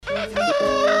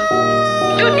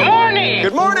Good morning.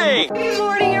 Good morning. Good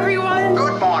morning, everyone.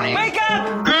 Good morning. Wake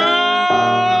up.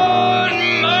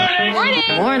 Good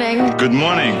morning. Morning. Good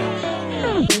morning.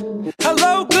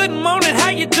 Hello, good morning, how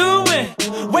you doing?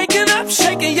 Waking up,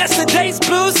 shaking yesterday's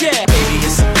blues, yeah. Baby,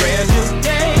 it's a brand new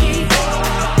day.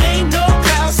 Ain't no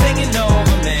clouds hanging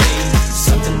over me.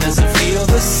 Something doesn't feel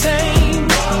the same.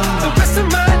 The rest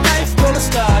of my life gonna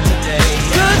start today.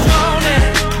 Good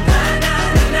morning.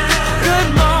 Good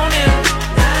morning.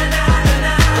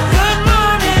 Good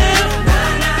morning.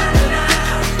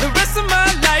 The rest of my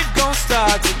life gonna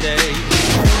start today.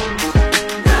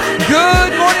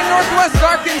 Good morning, Northwest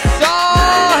Arkansas.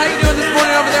 How you doing this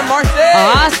morning over there, Marci?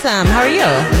 Awesome. How are you?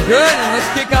 Good, and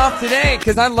let's kick off today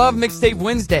because I love Mixtape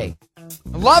Wednesday.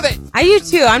 I love it. I do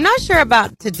too. I'm not sure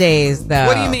about today's though.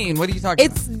 What do you mean? What are you talking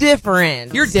It's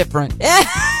different. You're different. All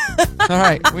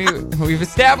right, we've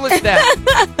established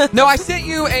that. No, I sent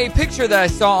you a picture that I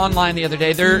saw online the other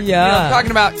day. They're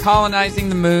talking about colonizing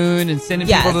the moon and sending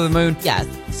people to the moon. Yes.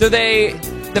 So the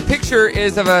picture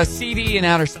is of a CD in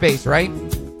outer space, right?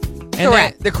 And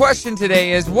correct. The question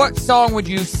today is, what song would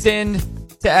you send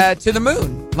to the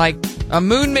moon? Like a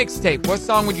moon mixtape. What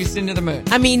song would you send to the moon?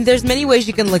 I mean, there's many ways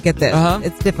you can look at this. Uh-huh.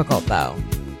 It's difficult though.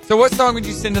 So what song would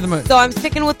you send to the moon? So I'm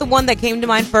sticking with the one that came to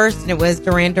mind first, and it was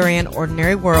Duran Duran,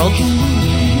 Ordinary World.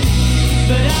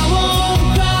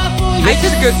 This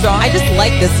is a good song. I just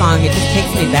like this song. It just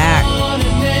takes me back.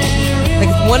 Like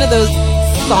it's one of those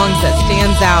songs that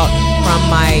stands out from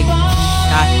my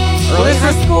early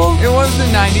high school. It was the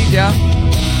 90s, yeah.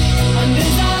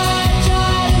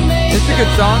 It's a good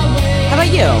song. How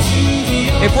about you?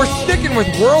 If we're sticking with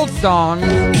world songs,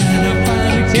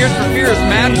 Tears for Fears,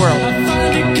 Mad World.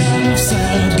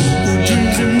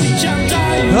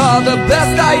 Oh, the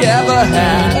best I ever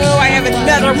had. Oh, I have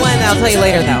another one. I'll tell you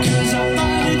later, though.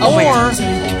 Or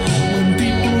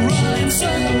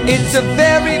it's a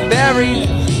very, very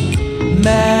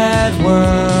mad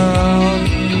world.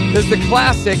 There's the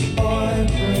classic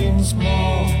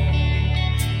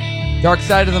Dark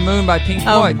Side of the Moon by Pink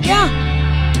Floyd. Yeah,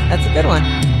 that's a good one.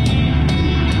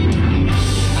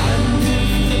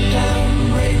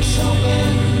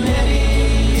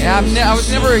 Yeah, I was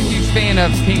never a huge fan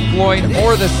of Pink Floyd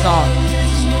or the song.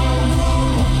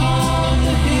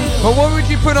 But what would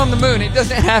you put on the moon? It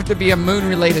doesn't have to be a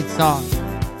moon-related song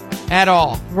at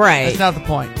all. Right. That's not the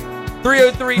point.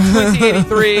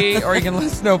 303-2083, or you can let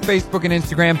us know Facebook and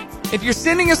Instagram. If you're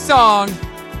sending a song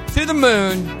to the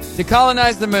moon to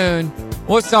colonize the moon,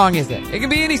 what song is it? It can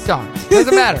be any song.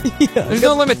 Doesn't matter. There's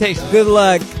no limitation. Good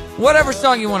luck. Whatever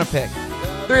song you want to pick.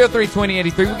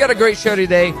 303-2083. We got a great show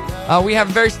today. We have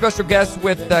a very special guest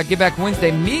with Get Back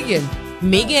Wednesday, Megan.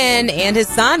 Megan and his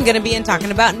son going to be in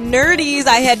talking about nerdies.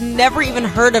 I had never even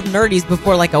heard of nerdies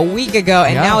before like a week ago,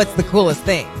 and now it's the coolest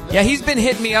thing. Yeah, he's been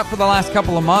hitting me up for the last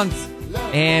couple of months,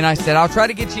 and I said, I'll try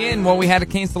to get you in. Well, we had a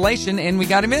cancellation, and we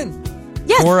got him in.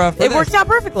 Yes, for it worked out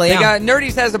perfectly.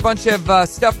 Nerdies has a bunch of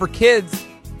stuff for kids,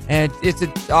 and it's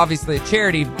obviously a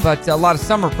charity, but a lot of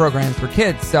summer programs for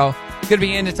kids. So going to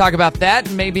be in to talk about that,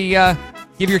 and maybe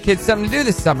give your kids something to do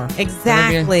this summer.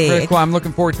 Exactly. Really cool. I'm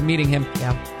looking forward to meeting him.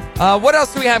 Yeah. What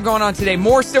else do we have going on today?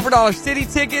 More Silver Dollar City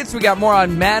tickets. We got more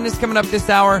on Madness coming up this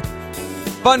hour.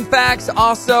 Fun facts.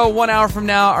 Also, 1 hour from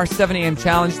now, our 7 a.m.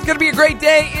 challenge. It's going to be a great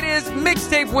day. It is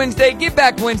Mixtape Wednesday, Get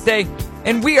Back Wednesday,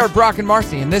 and we are Brock and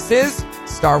Marci, and this is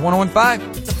Star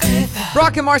 101.5.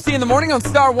 Brock and Marci in the morning on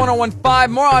Star 101.5.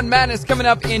 More on Madness coming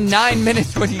up in 9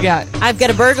 minutes. What do you got? I've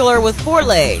got a burglar with 4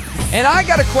 legs. And I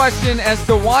got a question as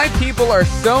to why people are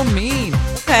so mean.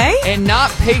 Okay. And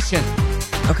not patient.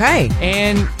 Okay.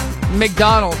 And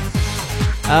McDonald's.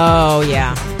 Oh,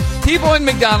 yeah. People in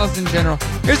McDonald's in general.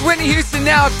 Here's Whitney Houston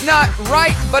now. It's not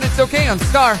right, but it's okay on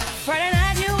Star.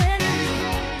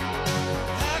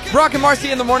 Brock and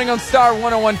Marci in the morning on Star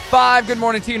 101.5. Good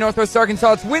morning to you, Northwest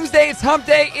Arkansas. It's Wednesday. It's hump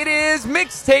day. It is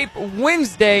Mixtape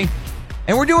Wednesday.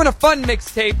 And we're doing a fun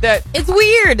mixtape that... It's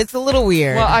weird. It's a little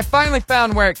weird. Well, I finally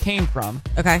found where it came from.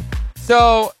 Okay.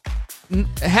 So,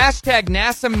 hashtag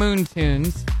NASA Moon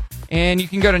Tunes. And you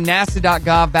can go to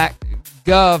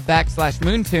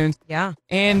nasa.gov/moontunes. Yeah.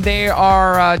 And they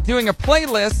are doing a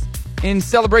playlist in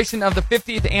celebration of the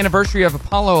 50th anniversary of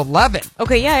Apollo 11.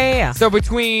 Okay, yeah. So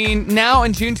between now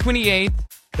and June 28th,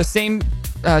 the same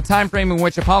time frame in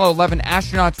which Apollo 11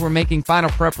 astronauts were making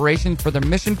final preparations for their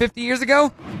mission 50 years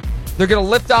ago, they're going to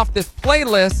lift off this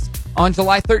playlist on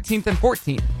July 13th and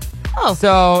 14th. Oh.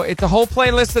 So it's a whole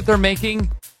playlist that they're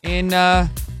making in...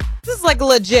 This is like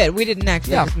legit. We didn't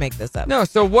actually just make this up. No,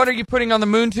 so what are you putting on the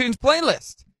Moon Tunes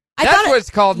playlist? I That's what it's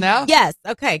called now. Yes,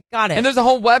 okay, got it. And there's a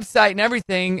whole website and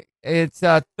everything. It's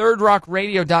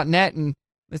thirdrockradio.net, and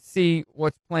Let's see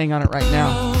what's playing on it right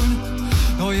now.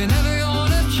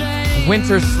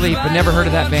 Winter Sleep, but never heard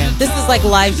of that band. This is like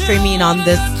live streaming on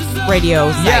this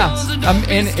radio site. Yeah,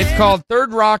 and it's called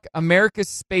Third Rock America's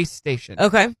Space Station.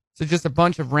 Okay. So just a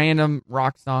bunch of random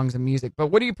rock songs and music. But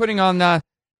what are you putting on the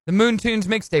Moon Tunes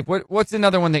mixtape? What's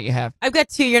another one that you have? I've got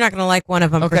two. You're not going to like one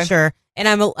of them Okay. for sure. And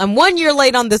I'm 1 year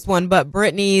late on this one, but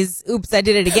Britney's "Oops, I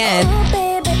Did It Again."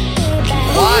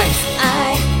 Why?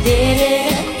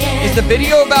 Is the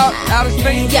video about outer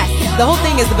space? Yes, the whole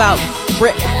thing is about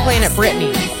Planet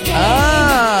Britney.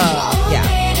 Ah. Yeah.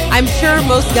 I'm sure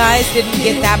most guys didn't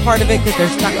get that part of it because they're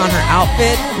stuck on her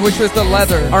outfit. Which was the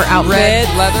leather. Or outfit. Red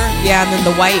leather? Yeah, and then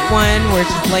the white one where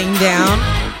she's laying down.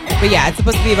 But yeah, it's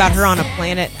supposed to be about her on a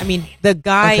planet. I mean, the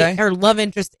guy, her love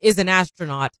interest is an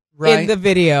astronaut in the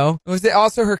video. Was it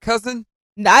also her cousin?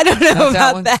 I don't know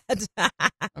Not about that.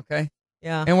 Okay.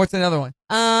 Yeah. And what's another one?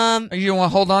 You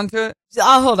want to hold on to it?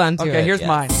 I'll hold on to it. Okay, here's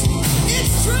mine.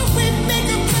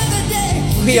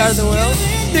 We Are the World.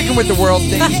 Sticking with the world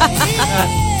thing. We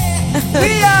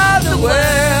are the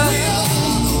world.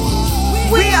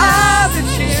 We are the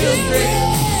children.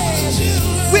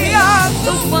 We are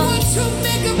the ones.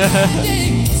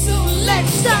 So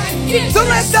let's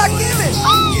start giving.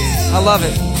 I love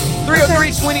it.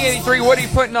 303-2083. What are you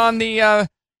putting on the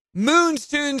Moon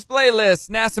Tunes playlist?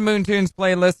 NASA Moon Tunes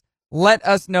playlist. Let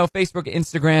us know. Facebook,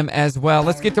 Instagram as well.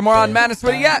 Let's get to more on Madness.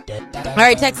 What do you got? All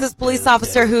right, Texas police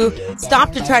officer who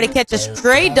stopped to try to catch a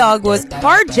stray dog was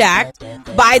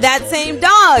carjacked by that same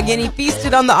dog, and he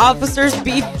feasted on the officer's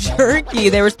beef jerky.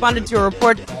 They responded to a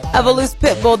report of a loose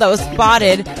pit bull that was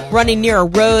spotted running near a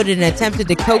road and attempted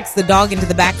to coax the dog into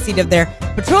the backseat of their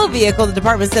patrol vehicle. The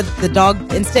department said that the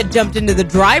dog instead jumped into the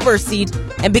driver's seat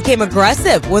and became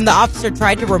aggressive. When the officer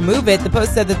tried to remove it, the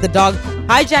Post said that the dog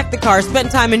hijacked the car, spent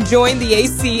time enjoying the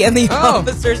AC and the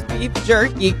officer's beef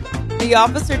jerky. The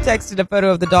officer texted a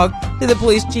photo of the dog to the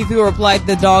police chief, who replied,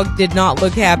 "The dog did not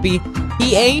look happy.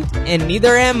 He ain't, and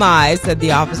neither am I," said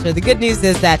the officer. The good news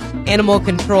is that animal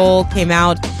control came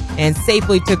out and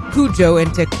safely took Cujo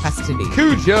into custody.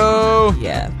 Cujo!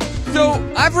 Yeah. So,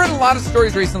 I've read a lot of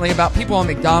stories recently about people on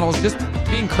McDonald's just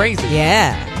being crazy.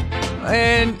 Yeah.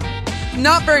 And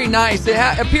not very nice. It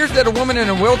appears that a woman in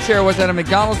a wheelchair was at a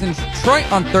McDonald's in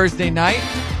Detroit on Thursday night,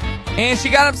 and she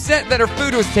got upset that her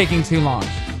food was taking too long.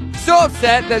 So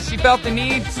upset that she felt the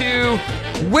need to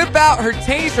whip out her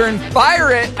taser and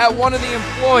fire it at one of the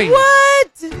employees. What?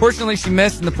 Fortunately, she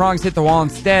missed and the prongs hit the wall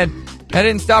instead. That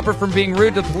didn't stop her from being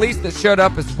rude to the police that showed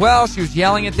up as well. She was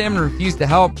yelling at them and refused to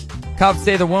help. Cops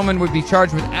say the woman would be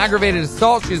charged with aggravated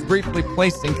assault. She was briefly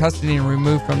placed in custody and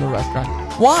removed from the restaurant.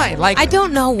 Why? I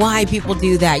don't know why people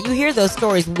do that. You hear those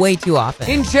stories way too often.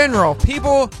 In general,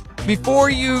 people, before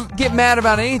you get mad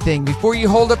about anything, before you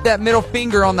hold up that middle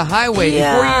finger on the highway,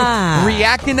 before you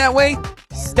react in that way,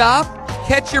 stop,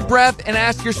 catch your breath, and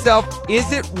ask yourself,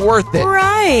 is it worth it?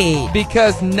 Right.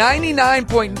 Because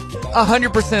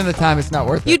 100% of the time, it's not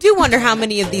worth it. You do wonder how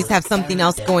many of these have something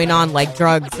else going on, like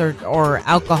drugs or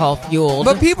alcohol fueled.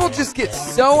 But people just get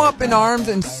so up in arms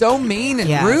and so mean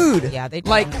and rude. Yeah, they do.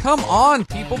 Like, come on,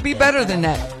 people, be better than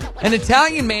that. An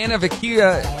Italian man is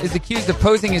accused of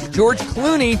posing as George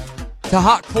Clooney to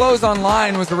hot clothes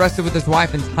online, was arrested with his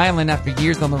wife in Thailand after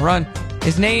years on the run.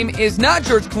 His name is not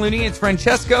George Clooney, it's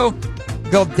Francesco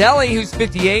Goldelli, who's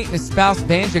 58, and his spouse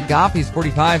Vanja Goffi is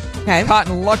 45. Okay. Caught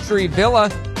in a luxury villa.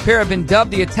 The pair have been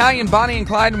dubbed the Italian Bonnie and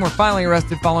Clyde and were finally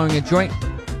arrested following a joint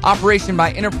operation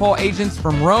by Interpol agents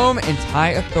from Rome and Thai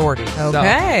authorities.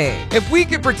 Okay. So, if we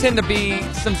could pretend to be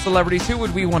some celebrities, who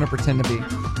would we want to pretend to be?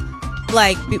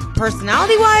 Like,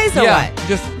 personality-wise, or yeah, what?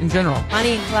 just in general.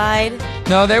 Bonnie and Clyde?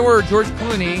 No, they were George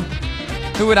Clooney.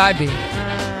 Who would I be?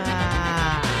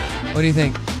 What do you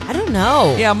think? I don't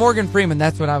know. Yeah, Morgan Freeman.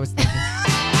 That's what I was thinking.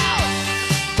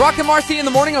 Brock and Marci in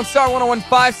the morning on Star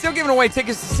 101.5. Still giving away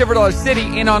tickets to Silver Dollar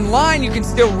City. And online, you can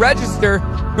still register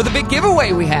for the big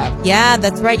giveaway we have. Yeah,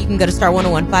 that's right. You can go to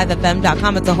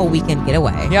star1015fm.com. It's a whole weekend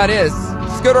getaway. Yeah, it is.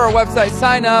 Just go to our website,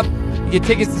 sign up. You get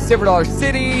tickets to Silver Dollar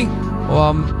City,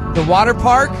 the water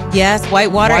park. Yes,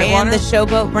 Whitewater and Whitewater. the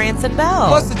Showboat Branson Bell.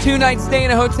 Plus the 2-night stay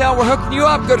in a hotel. We're hooking you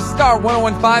up. Go to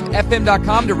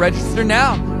star1015fm.com to register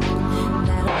now.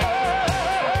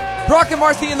 Brock and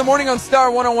Marci in the morning on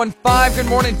Star 101.5. Good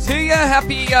morning to you.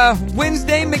 Happy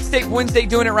Wednesday, Mixtape Wednesday,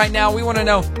 doing it right now. We want to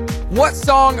know, what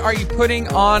song are you putting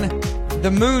on the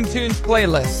Moon Tunes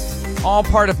playlist? All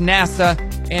part of NASA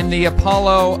and the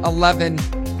Apollo 11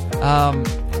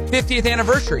 50th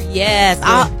anniversary. Yes.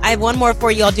 I have one more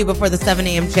for you I'll do before the 7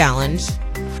 a.m. challenge.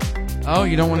 Oh,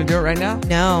 you don't want to do it right now?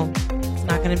 No. It's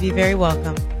not going to be very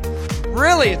welcome.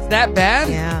 Really? It's that bad?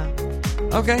 Yeah.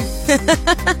 Okay.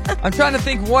 I'm trying to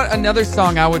think what another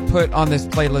song I would put on this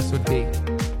playlist would be.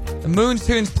 The Moon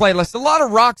Tunes playlist. A lot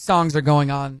of rock songs are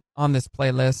going on this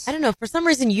playlist. I don't know. For some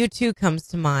reason, U2 comes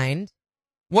to mind.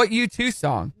 What U2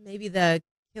 song? Maybe the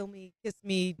Kill Me, Kiss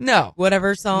Me, No.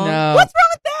 whatever song. No. What's wrong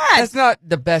with that? That's not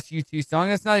the best U2 song.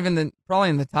 That's not even probably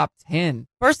in the top 10.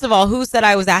 First of all, who said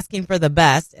I was asking for the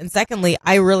best? And secondly,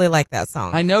 I really like that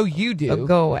song. I know you do. So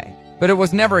go away. But it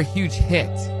was never a huge hit.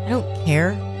 I don't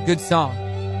care. Good song.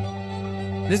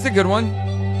 This is a good one.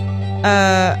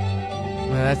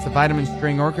 Well, that's the Vitamin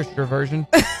String Orchestra version.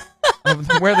 Of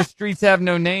Where the Streets Have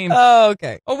No Name. Oh,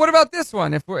 okay. Oh, what about this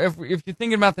one? If you're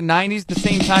thinking about the 90s, the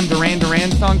same time Duran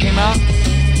Duran song came out,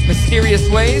 Mysterious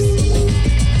Ways.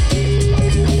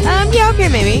 Yeah, okay,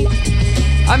 maybe.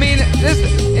 I mean, this,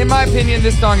 in my opinion,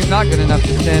 this song is not good enough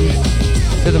to send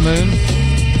to the moon.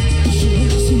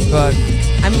 But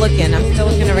I'm still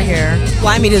looking over here.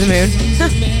 Fly Me to the Moon.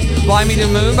 Fly Me to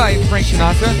the Moon by Frank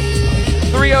Sinatra.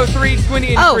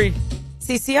 303-2083. Oh,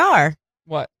 CCR.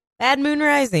 What? Bad Moon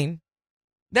Rising.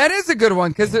 That is a good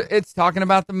one because it's talking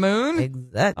about the moon.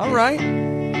 Exactly. All right.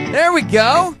 There we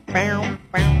go.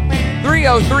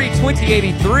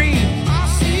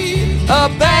 303-2083. A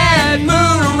bad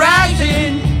moon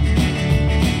rising.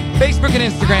 Facebook and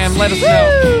Instagram, let us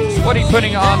know. What are you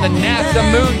putting on the NASA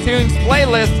Moon Tunes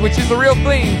playlist, which is the real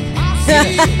thing.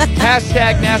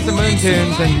 Hashtag NASA Moon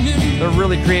Tunes, and they're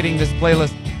really creating this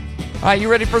playlist. All right, you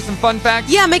ready for some fun facts?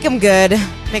 Yeah, make them good.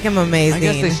 Make them amazing. I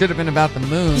guess they should have been about the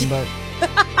moon, but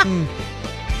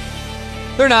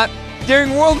they're not.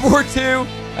 During World War II,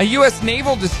 a U.S.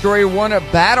 naval destroyer won a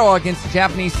battle against a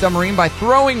Japanese submarine by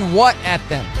throwing what at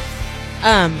them?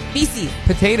 BC.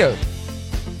 Potatoes.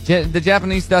 The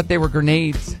Japanese thought they were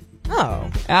grenades. Oh.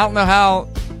 I don't know how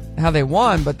they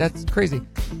won, but that's crazy.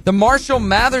 The Marshall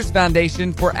Mathers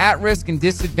Foundation for At-Risk and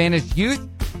Disadvantaged Youth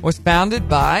was founded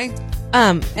by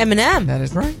Eminem. That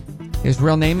is right. His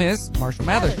real name is Marshall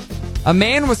Mathers. A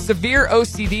man with severe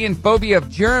OCD and phobia of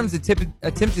germs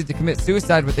attempted to commit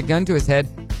suicide with a gun to his head.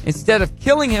 Instead of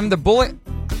killing him, the bullet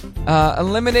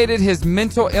eliminated his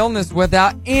mental illness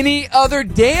without any other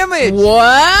damage.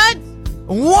 What?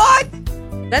 What?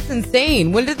 That's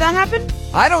insane. When did that happen?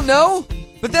 I don't know,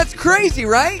 but that's crazy,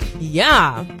 right?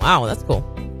 Yeah. Wow, that's cool.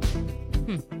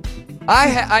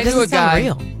 I knew a guy.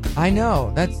 Real. I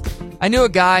know. I knew a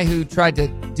guy who tried to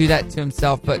do that to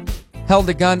himself, but held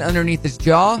a gun underneath his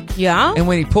jaw. Yeah? And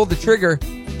when he pulled the trigger,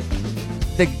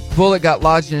 the bullet got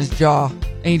lodged in his jaw,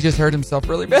 and he just hurt himself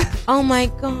really bad. Oh my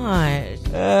gosh.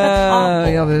 That's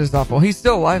awful. Yeah, that is awful. He's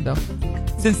still alive, though.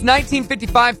 Since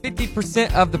 1955,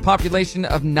 50% of the population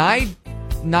of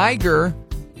Niger,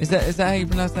 is that how you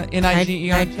pronounce that?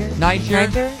 Niger?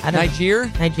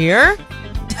 Niger?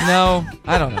 No,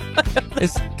 I don't know.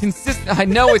 It's consistent. I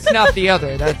know it's not the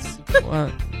other.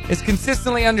 It's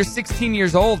consistently under 16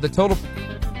 years old. The total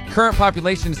current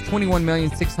population is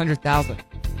 21,600,000.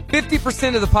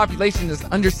 50% of the population is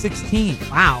under 16.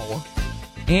 Wow.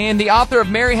 And the author of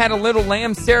Mary Had a Little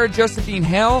Lamb, Sarah Josephine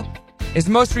Hale, is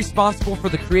most responsible for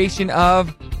the creation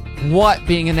of what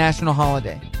being a national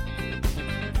holiday?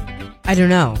 I don't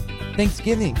know.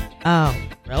 Thanksgiving. Oh,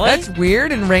 really? That's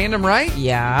weird and random, right?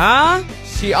 Yeah.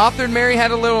 She authored Mary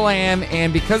Had a Little Lamb,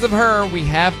 and because of her, we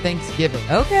have Thanksgiving.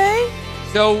 Okay.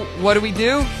 So what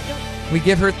do? We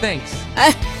give her thanks.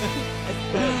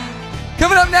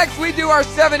 Coming up next, we do our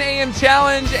 7 a.m.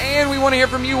 challenge, and we want to hear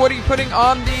from you. What are you putting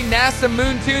on the NASA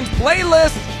Moon Tunes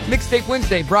playlist? Mixtape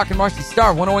Wednesday, Brock and Marci,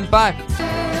 Star 101.5.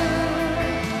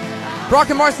 Brock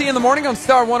and Marci in the morning on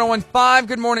Star 101.5.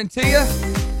 Good morning to you.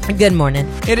 Good morning.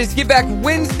 It is Get Back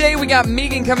Wednesday. We got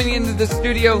Megan coming into the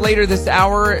studio later this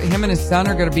hour. Him and his son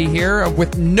are going to be here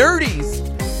with Nerdies.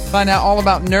 Find out all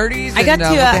about Nerdies and what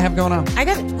they have going on.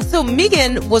 So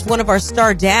Megan was one of our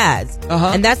star dads,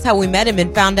 and that's how we met him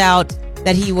and found out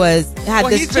that he had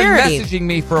this charity. He's been messaging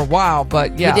me for a while,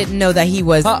 but yeah. We didn't know that he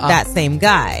was that same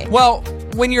guy. Well,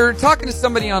 when you're talking to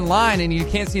somebody online and you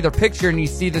can't see their picture and you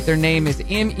see that their name is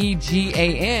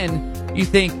Megan, you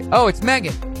think, oh, it's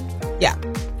Megan. Yeah.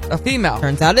 A female.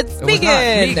 Turns out it's Megan.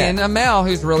 Megan, a male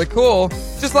who's really cool.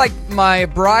 Just like my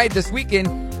bride this weekend,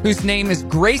 whose name is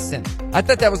Grayson. I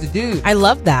thought that was a dude. I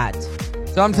love that.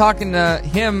 So I'm talking to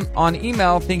him on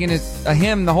email thinking it's a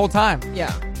him the whole time.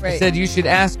 Yeah, right. I said you should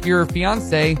ask your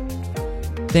fiance,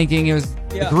 thinking it was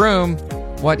the groom,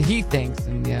 what he thinks.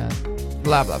 And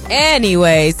blah, blah, blah.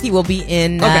 Anyways, he will be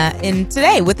in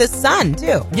today with his son,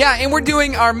 too. Yeah, and we're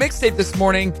doing our mixtape this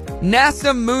morning,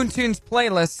 NASA Moon Tunes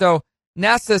playlist. So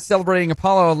NASA is celebrating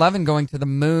Apollo 11 going to the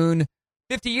moon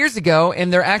 50 years ago,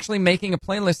 and they're actually making a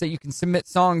playlist that you can submit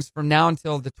songs from now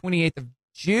until the 28th of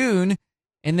June.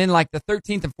 And then like the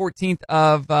 13th and 14th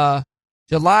of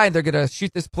July, they're going to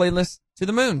shoot this playlist to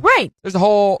the moon. Right. There's a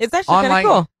whole It's actually kind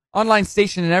of cool. online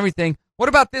station and everything. What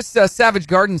about this Savage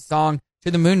Garden song,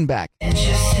 To the Moon and Back? Remember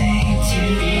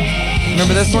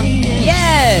this one?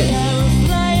 Yes.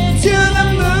 To the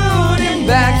moon and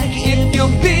back, if you'll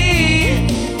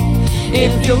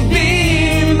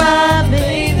be my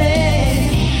baby.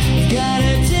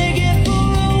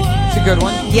 It's a good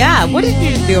one. Yeah. What did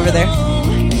you just do over there?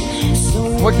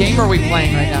 What game are we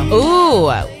playing right now? Ooh,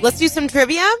 let's do some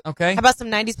trivia. Okay. How about some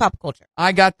 90s pop culture?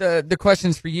 I got the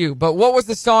questions for you, but what was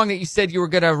the song that you said you were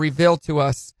going to reveal to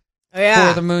us for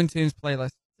the Moon Tunes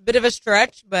playlist? A bit of a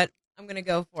stretch, but I'm going to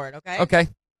go for it, okay? Okay.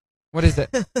 What is it?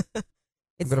 I'm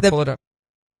It's going to the pull it up.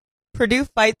 Purdue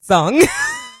fight song.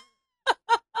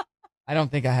 I don't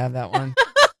think I have that one.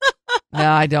 No,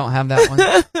 I don't have that one.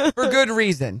 For good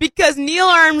reason. Because Neil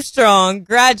Armstrong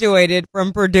graduated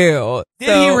from Purdue.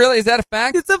 Did he really? Is that a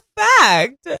fact? It's a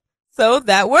fact. So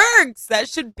that works. That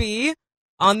should be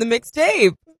on the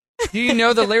mixtape. Do you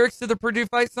know the lyrics to the Purdue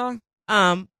fight song?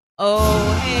 Oh,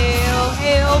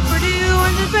 hail, Purdue,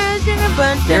 and the bunch, and a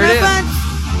bunch, There and it a is. bunch.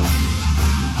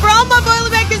 For all my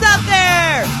Boilermakers out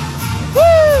there.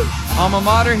 Woo! Alma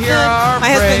mater, hear our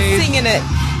My husband's praise. singing it.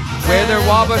 Where their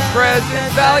Waba spreads,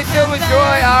 this valley filled with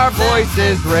joy, our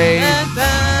voices raise.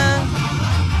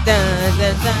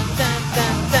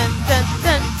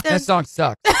 That song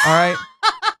sucks, all right?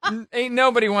 Ain't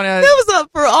nobody want to... That was up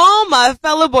for all my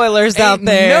fellow boilers out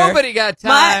there. Nobody got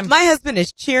time. My husband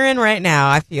is cheering right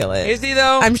now. I feel it. Is he,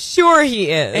 though? I'm sure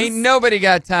he is. Ain't nobody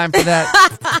got time for that.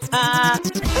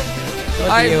 All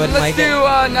right, let's do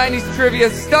 90s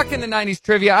trivia. Stuck in the 90s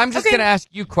trivia. I'm just going to ask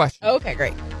you questions. Okay,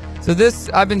 great. So this,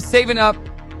 I've been saving up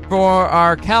for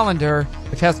our calendar,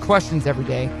 which has questions every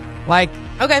day. Like,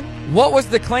 Okay. what was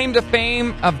the claim to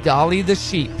fame of Dolly the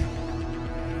sheep?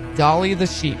 Dolly the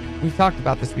sheep. We've talked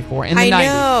about this before in the 90s. I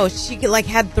know. She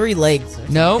had 3 legs or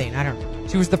No. something. I don't know.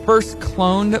 She was the first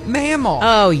cloned mammal.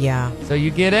 Oh, yeah. So you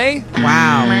get a...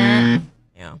 Wow.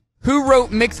 Yeah. Who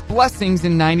wrote Mixed Blessings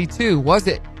in 92? Was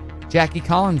it Jackie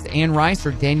Collins, Anne Rice,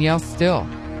 or Danielle Still?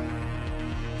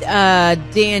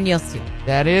 Danielle Steele.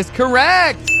 That is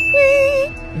correct.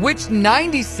 Which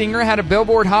 90s singer had a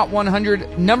Billboard Hot 100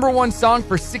 #1 song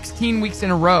for 16 weeks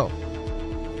in a row?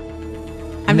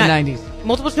 In the 90s.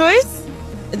 Multiple choice?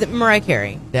 Is it Mariah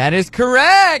Carey? That is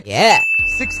correct. Yeah.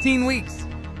 16 weeks.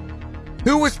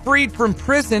 Who was freed from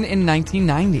prison in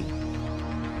 1990?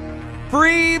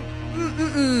 Free.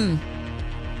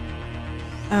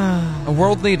 A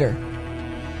world leader.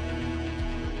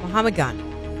 Muhammad Gandhi.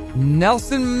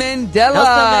 Nelson Mandela.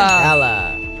 Nelson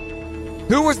Mandela.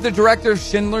 Who was the director of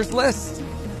Schindler's List?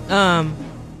 That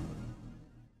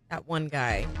one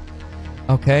guy.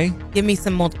 Okay. Give me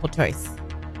some multiple choice.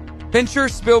 Fincher,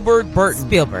 Spielberg, Burton.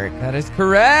 Spielberg. That is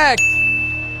correct.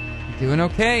 You're doing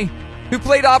okay. Who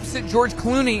played opposite George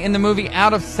Clooney in the movie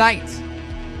Out of Sight?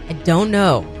 I don't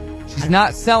know. She's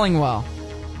not selling well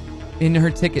in her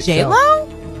ticket sale. J-Lo?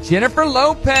 Jennifer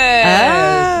Lopez.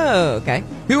 Oh, okay.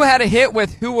 Who had a hit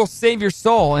with Who Will Save Your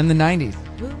Soul in the 90s?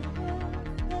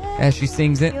 As she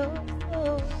sings it.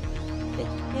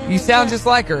 You sound just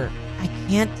like her. I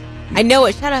can't. I know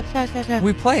it. Shut up.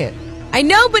 We play it. I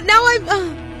know, but now I'm...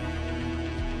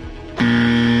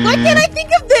 Why can't I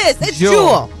think of this? It's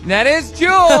Jewel. That is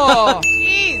Jewel.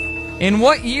 Jeez. In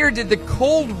what year did the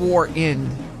Cold War end?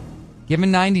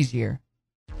 Given 90s year.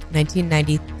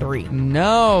 1993.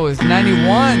 No, it was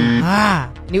 91.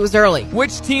 And it was early.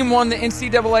 Which team won the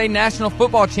NCAA National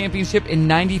Football Championship in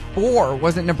 94?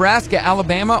 Was it Nebraska,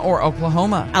 Alabama, or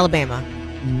Oklahoma? Alabama.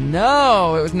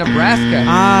 No, it was Nebraska.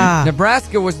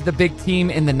 Nebraska was the big team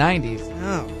in the 90s.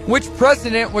 Oh. Which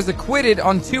president was acquitted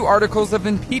on 2 articles of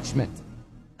impeachment?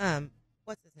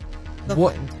 What's his name?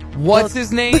 Bill What's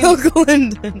his name? Bill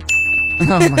Clinton.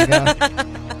 Oh my God.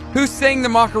 Who sang the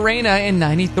Macarena in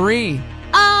 93?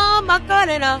 Oh,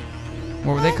 Macarena.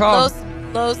 What were they called?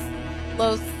 Los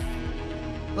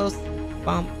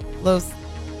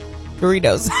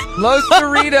Doritos. Los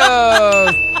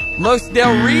Doritos. Los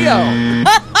Del Rio.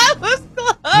 I was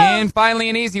close. And finally,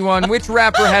 an easy one. Which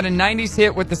rapper had a 90s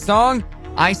hit with the song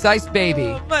Ice Ice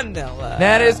Baby? Vanilla.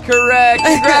 That is correct.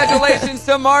 Congratulations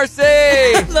to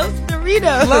Marci. Los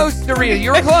Doritos. Los Doritos.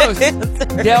 You were close.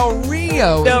 Del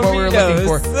Rio is what we were looking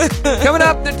for. Coming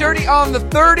up, the Dirty on the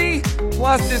 30.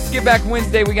 Plus, this Get Back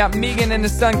Wednesday, we got Megan and the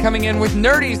Sun coming in with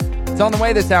Nerdies. It's on the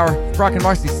way this hour. Brock and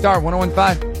Marci, Star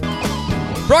 101.5.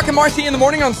 Brock and Marci in the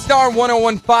morning on Star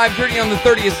 101.5. Dirty on the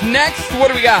 30 is next. What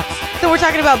do we got? So we're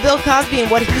talking about Bill Cosby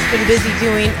and what he's been busy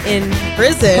doing in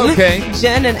prison. Okay.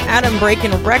 Jen and Adam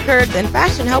breaking records, and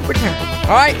Fashion Help return.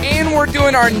 All right, and we're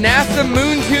doing our NASA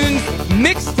Moon Tunes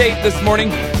mixtape this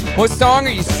morning. What song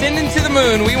are you sending to the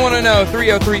moon? We want to know.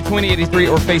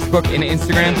 303-2083 or Facebook and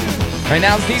Instagram. Right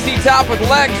now, it's ZZ Top with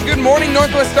Legs. Good morning,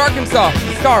 Northwest Arkansas.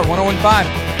 Star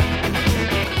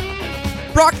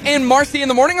 101.5. Brock and Marci in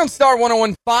the morning on Star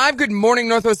 101.5. Good morning,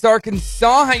 Northwest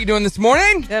Arkansas. How you doing this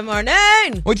morning? Good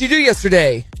morning. What'd you do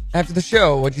yesterday after the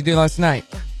show? What'd you do last night?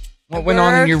 What went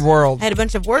on in your world? I had a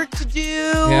bunch of work to do.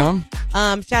 Yeah.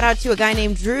 Shout out to a guy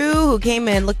named Drew who came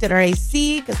and looked at our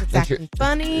AC because it's acting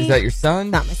funny. Is that your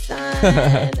son? Not my son.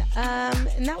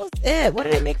 And that was it. What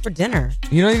did I make for dinner?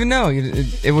 You don't even know.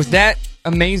 It was that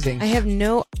amazing. I have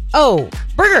no... Oh,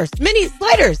 burgers. Mini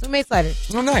sliders. We made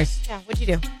sliders. Oh, nice. Yeah, what'd you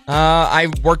do?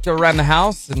 I worked around the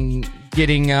house and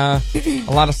getting a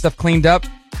lot of stuff cleaned up.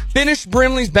 Finished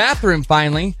Brimley's bathroom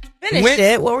finally. Finished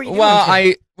it? What were you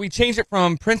doing? We changed it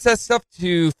from princess stuff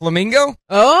to flamingo.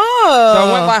 Oh. So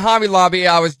I went by Hobby Lobby.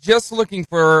 I was just looking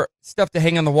for stuff to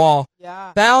hang on the wall.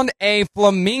 Yeah. Found a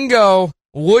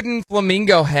wooden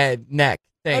flamingo head neck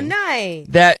thing. Oh, nice.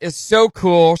 That is so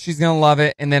cool. She's going to love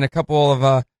it. And then a couple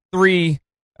of 3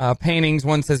 paintings.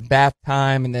 One says bath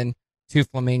time and then 2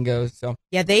 flamingos. So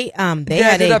yeah, they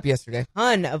had it up yesterday.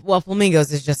 ton of, well,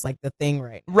 flamingos is just like the thing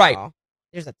right now. Right.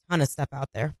 There's a ton of stuff out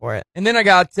there for it. And then I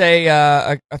got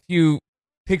a few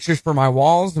pictures for my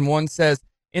walls, and one says,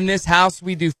 "In this house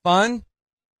we do fun."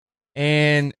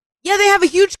 And yeah, they have a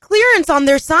huge clearance on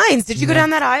their signs. Did you go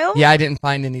down that aisle? Yeah, I didn't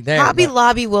find any there. Hobby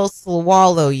Lobby will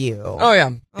swallow you. Oh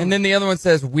yeah. And then the other one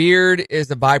says, "Weird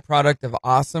is a byproduct of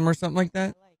awesome," or something like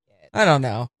that. I don't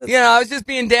know. I was just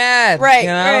being dad. Right, you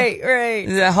know? right.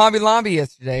 At Hobby Lobby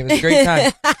yesterday. It was a great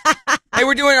time. Hey,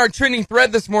 we're doing our trending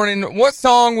thread this morning. What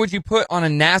song would you put on a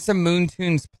NASA Moon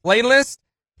Tunes playlist?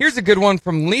 Here's a good one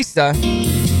from Lisa.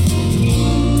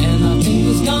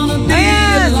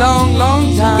 Yeah, long,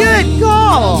 long time. Good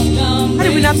call. How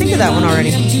did we not think of that one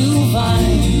already?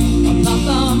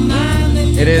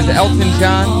 It is Elton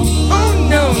John. Oh,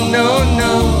 no, no,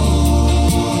 no.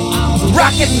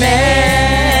 Rocket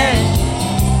Man.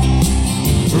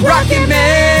 Rocket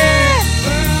Man.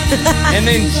 And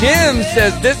then Jim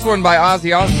says this one by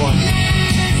Ozzy Osbourne.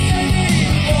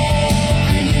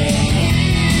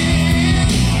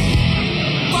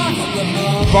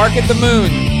 Bark at the Moon.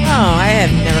 Oh, I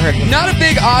have never heard of it. Not a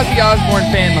big Ozzy Osbourne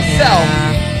fan myself,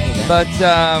 but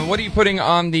what are you putting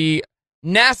on the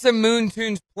NASA Moon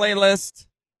Tunes playlist?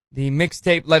 The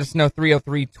mixtape, let us know,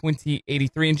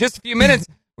 303-2083. In just a few minutes,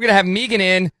 we're going to have Megan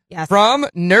in from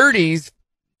Nerdies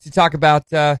to talk about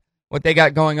what they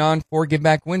got going on for Give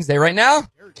Back Wednesday. Right now,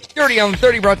 Dirty on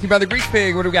 30, brought to you by the Grease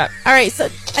Pig. What do we got? All right, so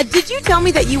did you tell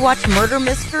me that you watched Murder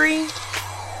Mystery?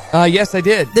 Yes, I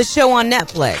did. The show on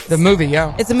Netflix. The movie,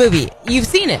 yeah. It's a movie. You've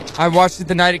seen it. I watched it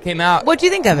the night it came out. What'd you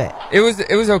think of it? It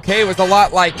was okay. It was a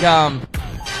lot like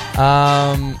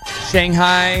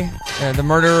Shanghai, the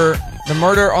murder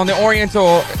on the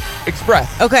Oriental Express.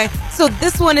 Okay, so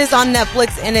this one is on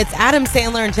Netflix, and it's Adam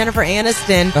Sandler and Jennifer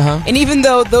Aniston. Uh-huh. And even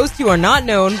though those two are not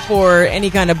known for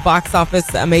any kind of box office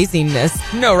amazingness,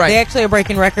 no, right? They actually are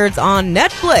breaking records on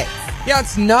Netflix. Yeah,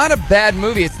 it's not a bad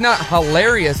movie. It's not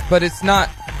hilarious, but it's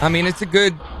not. I mean, it's a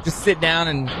good just sit down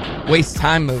and waste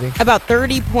time movie. About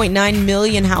 30.9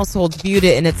 million households viewed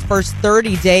it in its first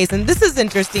 30 days, and this is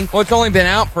interesting. Well, it's only been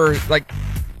out for like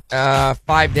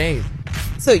 5 days.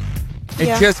 So.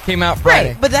 It just came out Friday.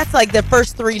 Right, but that's like the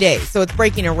first 3 days, so it's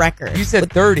breaking a record. You said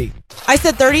 30. I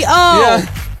said 30? Oh. Yeah.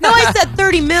 No, I said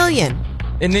 30 million.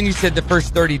 And then you said the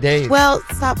first 30 days. Well,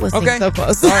 stop listening so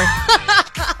close. Sorry.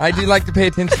 I do like to pay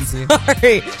attention to you.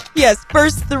 Sorry. Yes,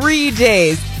 first 3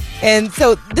 days. And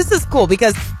so this is cool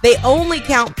because they only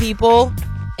count people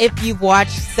if you've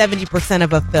watched 70%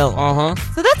 of a film. Uh-huh.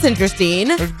 So that's interesting.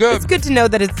 That's good. It's good to know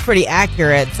that it's pretty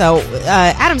accurate. So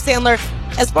Adam Sandler,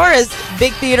 as far as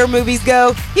big theater movies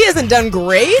go, he hasn't done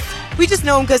great. We just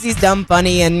know him because he's dumb,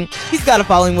 funny, and he's got a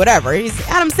following, whatever. He's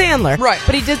Adam Sandler. Right.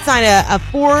 But he did sign a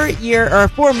 4-year or a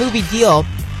 4-movie deal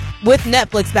with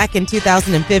Netflix back in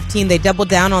 2015. They doubled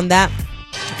down on that,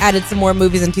 added some more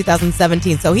movies in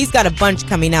 2017. So he's got a bunch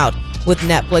coming out with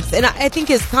Netflix. And I think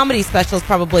his comedy specials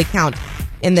probably count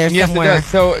in there somewhere. Yes,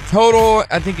 it does. So total,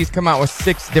 I think he's come out with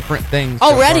 6 different things.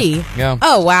 Already? So yeah.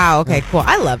 Oh, wow. Okay, cool.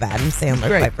 I love Adam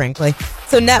Sandler, quite frankly.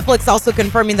 So Netflix also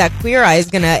confirming that Queer Eye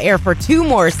is going to air for 2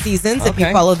 more seasons. If you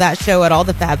follow that show at all,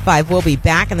 the Fab Five will be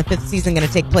back, and the 5th season going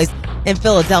to take place in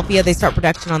Philadelphia. They start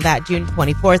production on that June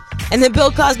 24th. And then Bill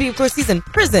Cosby, of course, he's in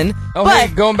prison. Oh, but,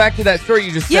 hey, going back to that story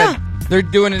you just said. They're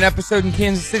doing an episode in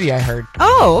Kansas City, I heard.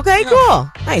 Oh, okay,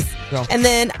 cool. Nice. So. And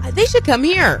then they should come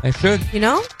here. They should. You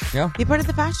know? Yeah. Be part of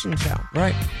the fashion show.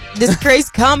 Right.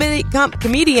 Disgraced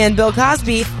comedian Bill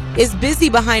Cosby is busy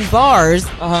behind bars.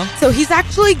 Uh-huh. So he's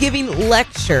actually giving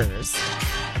lectures,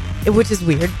 which is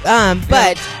weird.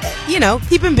 But,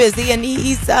 keep him busy, and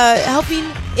he's helping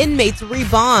inmates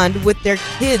rebond with their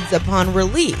kids upon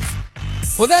release.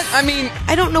 Well,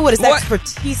 I don't know what his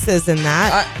expertise is in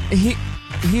that.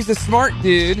 He's a smart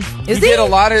dude. Is he? Did a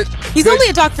lot of. He's only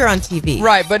a doctor on TV,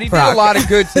 right? But he did a lot of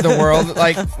good to the world,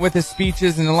 like with his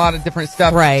speeches and a lot of different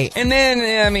stuff, right? And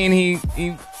then, he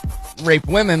raped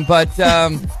women, but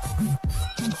that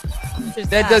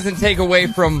doesn't take away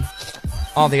from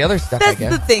all the other stuff. That's I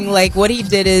guess the thing. Like what he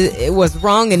did it was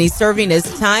wrong, and he's serving his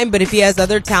time. But if he has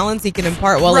other talents he can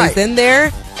impart while he's in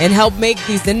there and help make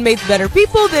these inmates better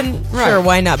people, then sure,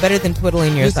 why not? Better than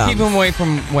twiddling your thumbs. Just keep him away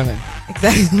from women.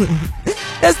 Exactly.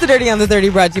 That's the Dirty on the 30,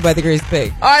 brought to you by the Grease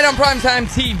Pig. All right, on Primetime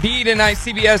TV tonight,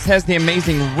 CBS has The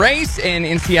Amazing Race and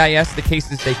NCIS, The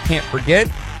Cases They Can't Forget.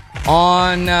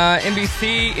 On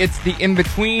NBC, it's The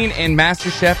In-Between, and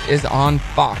MasterChef is on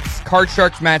Fox. Card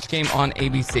Sharks Match Game on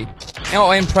ABC.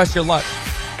 Oh, and Press Your Luck.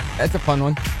 That's a fun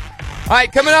one. All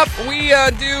right, coming up, we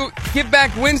do Give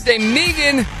Back Wednesday.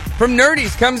 Megan from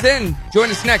Nerdies comes in.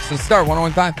 Join us next on Star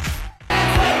 101.5.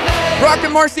 Brock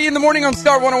and Marci in the morning on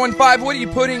Star 101.5. What are you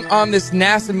putting on this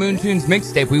NASA Moon Tunes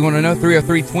mixtape? We want to know.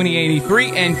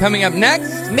 303-2083. And coming up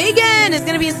next, Megan is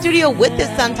going to be in studio with his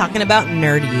son talking about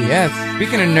nerdy. Yes.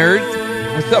 Speaking of nerds,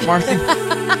 what's up, Marci?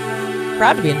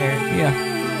 Proud to be a nerd. Yeah.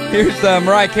 Here's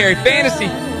Mariah Carey. Fantasy.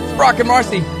 It's Brock and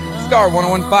Marci. Star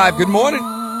 101.5. Good morning.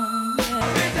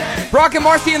 Brock and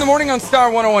Marci in the morning on Star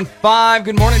 101.5.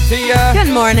 Good morning to you. Good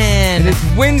morning. It is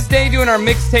Wednesday, doing our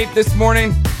mixtape this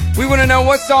morning. We want to know,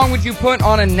 what song would you put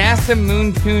on a NASA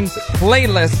Moon Tunes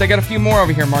playlist? I got a few more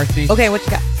over here, Marci. Okay, what you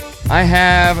got? I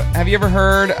have you ever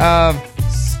heard of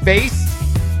Space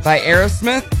by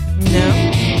Aerosmith? No.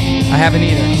 I haven't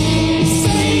either.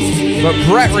 But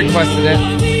Brett requested it.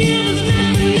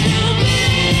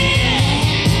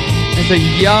 It's a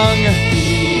young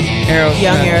Aerosmith.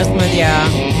 Young Aerosmith, yeah.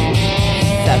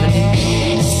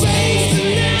 70s.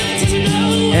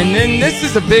 And then this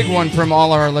is a big one from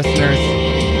all our listeners.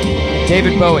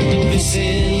 David Bowie. You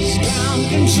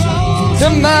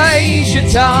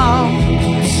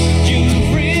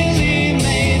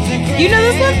know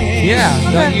this one?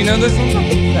 Yeah. Don't you know this one? So.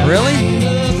 Really?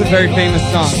 It's a very famous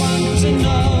song.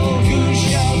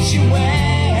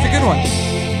 It's a good one.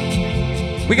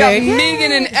 We got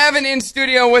Megan and Evan in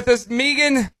studio with us.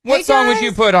 Megan, what song would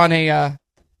you put on a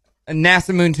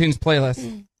NASA Moon Tunes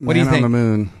playlist? What do you think? Man on the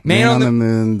Moon. Man on the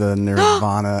Moon, the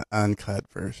Nirvana uncut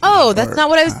version. Oh, that's not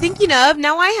what I was thinking of.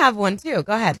 Now I have one too.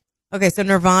 Go ahead. Okay, so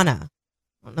Nirvana.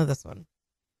 I don't know this one.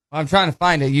 I'm trying to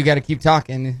find it. You got to keep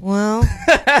talking. Well,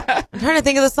 I'm trying to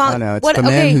think of the song. Oh, no, it's The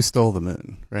Man Who Stole the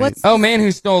Moon, right? Man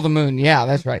Who Stole the Moon. Yeah,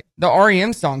 that's right. The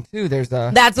REM song, too. There's a...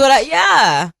 That's what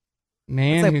yeah.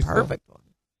 Man That's Who perfect one.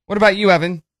 What about you,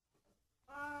 Evan?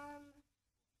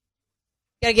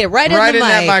 Gotta get right in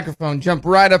that microphone. Jump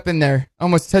right up in there.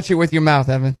 Almost touch it with your mouth,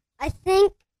 Evan. I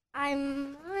think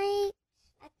I'm gonna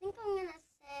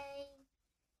say,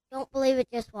 "Don't Believe It,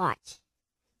 Just Watch."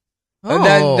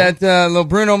 Oh, that little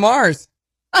Bruno Mars.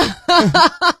 Don't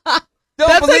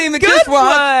believe it, just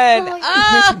watch.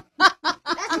 That's my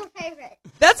favorite.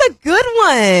 That's a good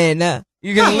one.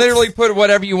 You can literally put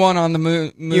whatever you want on the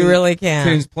Moon you really can.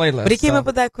 Tunes playlist. But he came up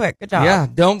with that quick. Good job. Yeah,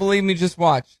 Don't Believe Me, Just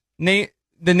Watch.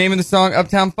 The name of the song,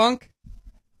 Uptown Funk?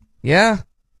 Yeah.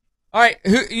 All right,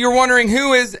 you're wondering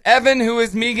who is Evan, who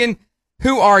is Megan,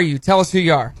 who are you? Tell us who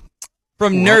you are.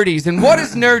 From Nerdies. And what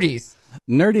is Nerdies?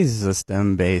 Nerdies is a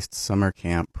STEM-based summer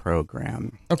camp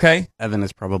program. Okay. Evan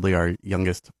is probably our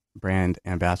youngest brand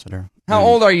ambassador. How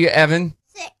old are you, Evan?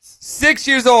 6. 6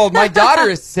 years old. My daughter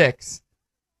is 6.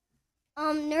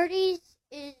 Nerdies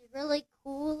is really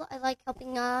cool. I like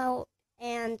helping out,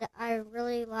 and I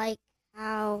really like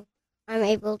how I'm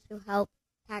able to help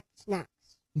pack snacks.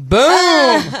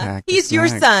 Boom! He's your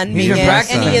son, He's Megan, your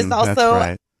back and son. he is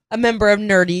also a member of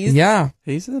Nerdies. Yeah.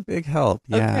 He's a big help.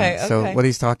 Yeah. Okay. So what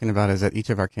he's talking about is at each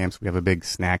of our camps, we have a big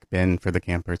snack bin for the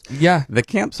campers. Yeah. The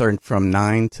camps are from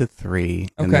 9 to 3,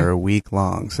 and they're a week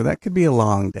long. So that could be a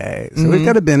long day. So we've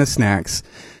got a bin of snacks.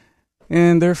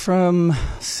 And they're from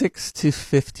 6 to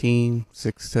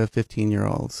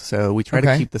 15-year-olds. So we try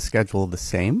to keep the schedule the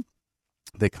same.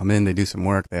 They come in, they do some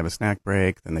work, they have a snack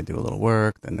break, then they do a little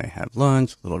work, then they have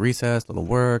lunch, little recess, little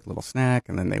work, little snack,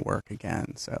 and then they work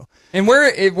again. So, and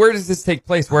where does this take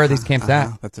place? Where are these camps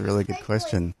at? That's a really good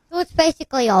question. So it's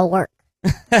basically all work.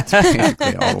 It's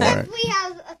basically all work. We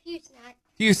have a few snacks.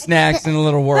 Few snacks and a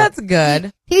little work. That's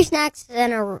good. Few snacks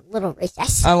and a little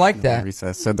recess. I like that.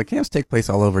 Recess. So the camps take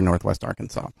place all over Northwest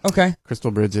Arkansas. Okay.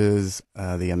 Crystal Bridges,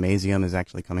 the Amazium is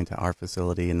actually coming to our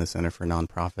facility in the Center for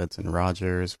Nonprofits in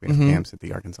Rogers. We have camps at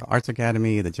the Arkansas Arts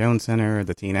Academy, the Jones Center,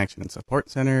 the Teen Action and Support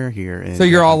Center here in. So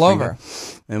you're all Pennsylvania. over.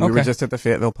 And we were Okay. just at the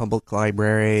Fayetteville Public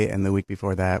Library, and the week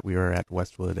before that, we were at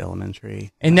Westwood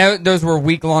Elementary. And those were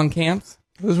week-long camps?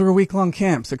 Those were week-long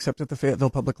camps, except at the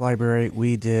Fayetteville Public Library,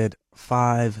 we did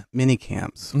 5 mini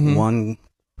camps, one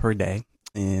per day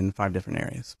in 5 different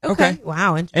areas. Okay.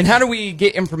 Wow. And how do we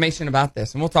get information about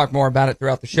this? And we'll talk more about it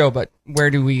throughout the show, but where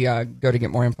do we go to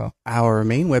get more info? Our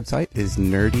main website is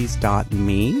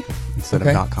nerdies.me. Instead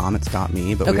Okay. of .com, it's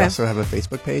 .me. But we Okay. also have a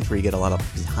Facebook page where you get a lot of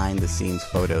behind-the-scenes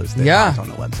photos that Yeah. aren't on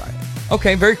the website.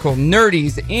 Okay, very cool.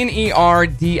 Nerdies,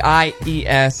 NERDIES.me.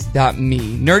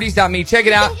 Nerdies.me. Check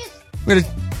it out.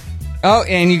 Oh,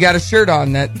 and you got a shirt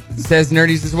on that says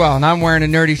Nerdies as well. And I'm wearing a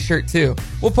Nerdies shirt too.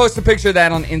 We'll post a picture of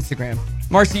that on Instagram.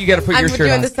 Marcy, you got to put I'm your shirt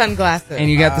doing on. the sunglasses. And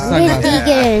you got the Miss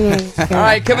sunglasses. Deegan. All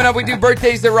right, coming up, we do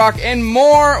birthdays that rock and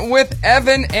more with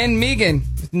Evan and Megan.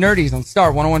 With Nerdies on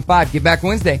Star 101.5. Get back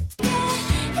Wednesday.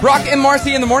 Brock and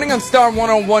Marcy in the morning on Star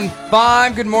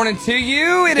 101.5. Good morning to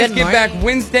you. It is Good Get Back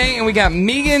Wednesday, and we got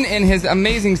Megan and his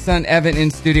amazing son Evan in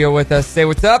studio with us. Say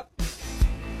what's up.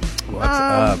 What's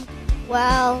up?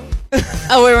 Well,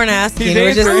 Oh, we weren't asking. He's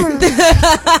We're just-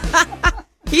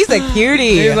 He's a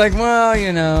cutie. He's like, well,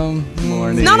 you know.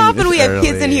 Morning. Not often we It's have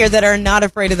kids in early. here that are not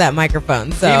afraid of that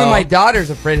microphone. So Even my daughter's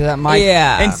afraid of that mic.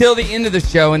 Yeah. Until the end of the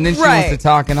show, and then she Right. wants to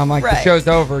talk, and I'm like, the Right. show's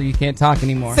over. You can't talk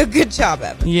anymore. So good job,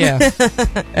 Evan. Yeah.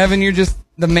 Evan, you're just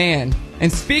the man. And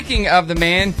speaking of the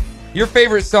man, your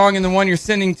favorite song and the one you're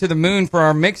sending to the moon for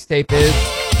our mixtape is...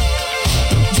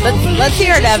 Let's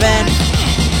hear it, Evan.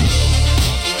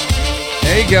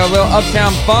 There you go, a little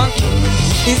Uptown Funk.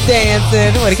 He's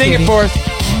dancing. What a Sing cutie. it for us.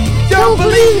 don't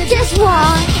believe it, just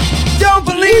watch. Don't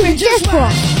believe it. Just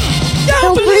watch.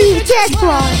 Don't believe it, just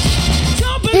watch.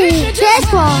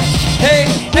 Just watch. Hey,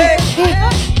 hey.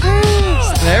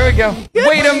 There we go.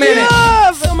 Wait a minute.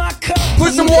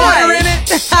 Put some water in it.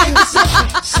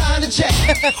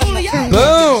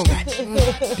 Boom.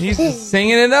 He's just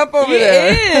singing it up over He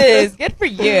there. is. Good for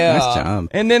you. Nice job.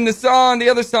 And then the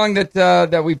other song that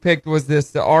that we picked was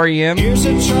this REM,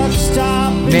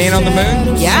 Man on the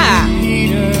Moon. Yeah.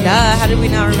 Duh, how did we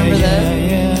not remember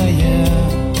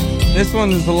this? This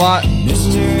one's a lot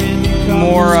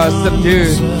more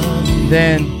subdued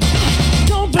than.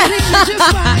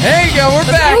 There you go, we're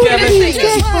back, Evan.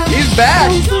 He's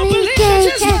back.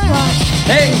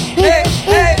 Hey, hey,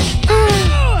 hey.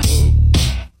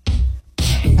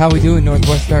 How we doing,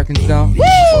 Northwest Arkansas? We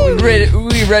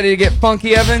ready to get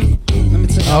funky, Evan?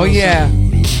 Oh yeah.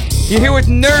 You're here with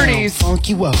Nerdies.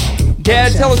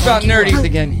 Dad, tell us about Nerdies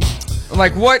again.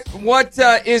 Like, what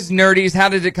is Nerdies? How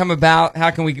did it come about?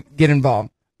 How can we get involved?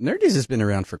 Nerdies has been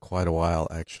around for quite a while,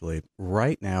 actually.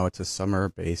 Right now, it's a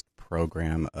summer-based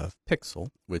program of Pixel,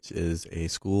 which is a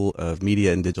school of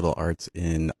media and digital arts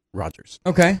in Rogers.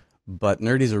 Okay. But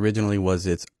Nerdies originally was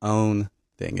its own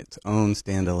thing, its own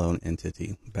standalone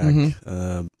entity back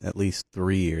at least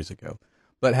 3 years ago,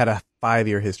 but had a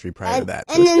 5-year history prior to that.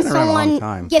 So And it's then been around a long someone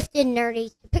time. gifted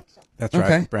Nerdies to Pixel. That's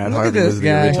Okay. right. Brad Look at Harvey this was the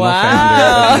guy. original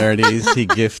Wow. founder of Nerdies. He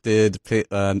gifted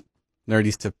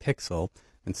Nerdies to Pixel,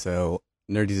 and so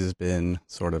Nerdies has been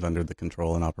sort of under the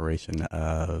control and operation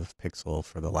of Pixel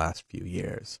for the last few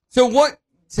years. So, what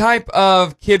type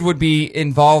of kid would be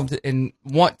involved and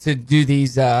want to do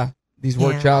these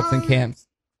workshops and camps?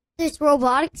 There's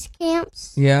robotics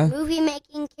camps, Yeah. movie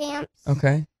making camps,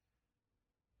 Okay.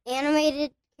 animating.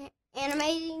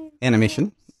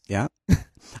 Animation, yeah.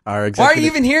 Our Why are executive, you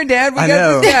even here, Dad? We I got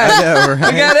know, this guy. I know,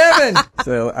 right? We got Evan.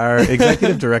 So our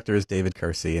executive director is David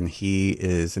Kersey, and he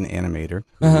is an animator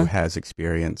who has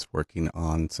experience working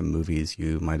on some movies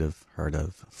you might have heard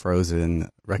of: Frozen,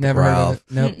 Wreck-It Never heard of Ralph, it.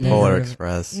 Nope. never Polar heard of it.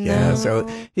 Express. Yeah, so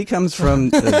he comes from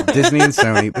Disney and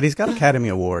Sony, but he's got Academy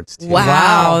Awards too.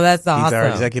 Wow, that's awesome. He's our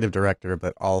executive director,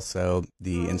 but also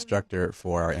the instructor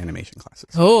for our animation classes.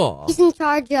 Cool. He's in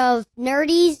charge of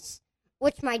Nerdies,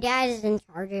 which my dad is in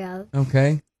charge of.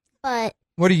 Okay. But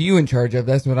What are you in charge of?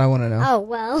 That's what I want to know. oh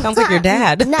well. Sounds like your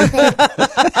dad. Nothing.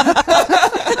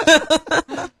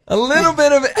 A little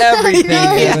bit of everything.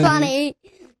 really Evan. funny.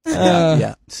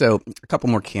 Yeah. So a couple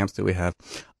more camps that we have.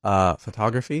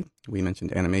 Photography. We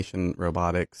mentioned animation,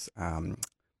 robotics,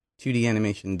 2D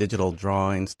animation, digital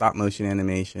drawing, stop motion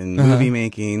animation, movie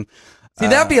making. See,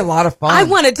 that'd be a lot of fun. I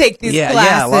want to take these Yeah,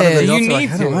 classes. yeah. A lot of the You adults are need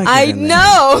like, I don't to. like I it in there."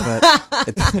 know.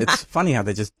 But it's funny how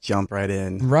they just jump right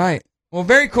in. Right. Well,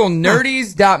 very cool.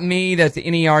 Nerdies.me. That's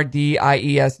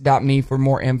NERDIES.me for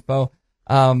more info.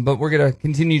 But we're going to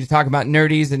continue to talk about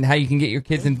nerdies and how you can get your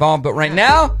kids involved. But right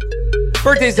now,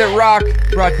 Birthdays That Rock,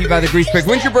 brought to you by the Grease Pig.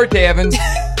 When's your birthday, Evan?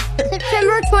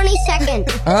 September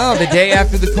 22nd. Oh, the day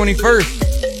after the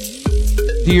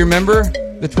 21st. Do you remember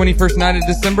the 21st night of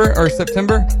December or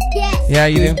September? Yes. Yeah,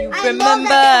 you do? I love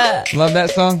that song. Love that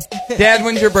song? Dad,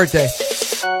 when's your birthday?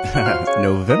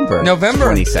 November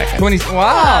 22nd. 20.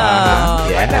 Wow.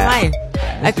 Yeah. Right by mine.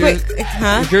 A quick,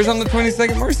 huh? Is yours on the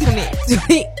 22nd, Marcy?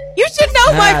 You should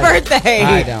know my birthday.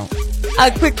 I don't. A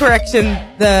quick correction: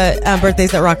 the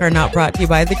birthdays that rock are not brought to you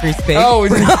by the Grease Pig. Oh,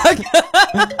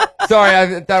 sorry,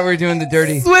 I thought we were doing the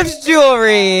dirty. Swift's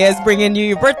Jewelry is bringing you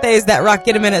your birthdays that rock.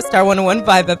 Get them in at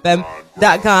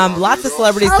star1015fm.com. Lots of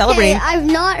celebrities celebrating. I've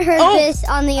not heard this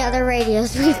on the other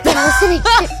radios we've been listening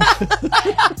to.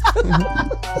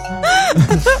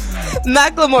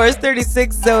 Macklemore is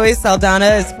 36. Zoe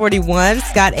Saldana is 41.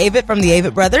 Scott Avett from the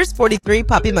Avett Brothers, 43.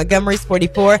 Poppy Montgomery's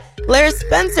 44. Lara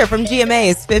Spencer from GMA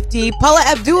is 50. Paula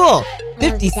Abdul,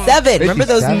 57. Remember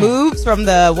those 57. moves from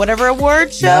the whatever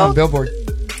award show? Yeah, Billboard.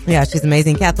 Yeah, she's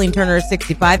amazing. Kathleen Turner is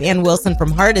 65. Ann Wilson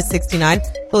from Heart is 69.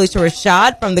 Felicia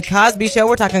Rashad from The Cosby Show,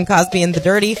 we're talking Cosby and the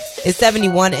Dirty, is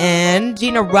 71. And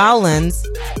Gina Rowlands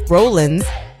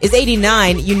is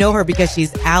 89. You know her because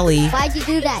she's Allie Why'd you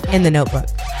do that? in The Notebook.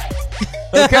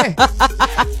 Okay.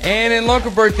 And in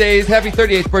local birthdays, happy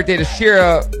 38th birthday to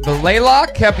Shira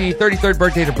Belaylock. Happy 33rd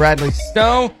birthday to Bradley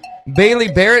Stowe.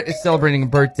 Bailey Barrett is celebrating a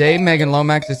birthday. Megan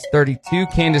Lomax is 32.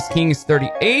 Candace King is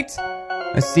 38.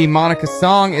 I see Monica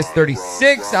Song is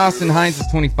 36. Austin Hines is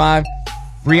 25.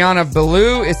 Brianna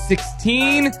Ballou is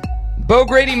 16. Bo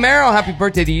Grady Merrill, happy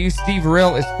birthday to you. Steve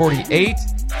Rill is 48.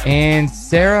 And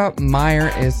Sarah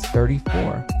Meyer is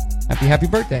 34. Happy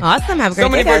birthday. Awesome. Have a great So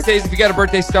many day, guys. birthdays. If you got a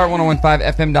birthday,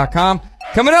 star1015fm.com.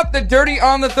 Coming up, the Dirty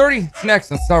on the 30. It's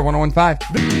next on Star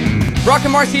 1015. Brock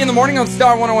and Marcy in the morning on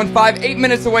Star 1015. 8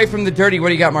 minutes away from the Dirty. What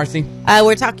do you got, Marcy?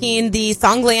 We're talking the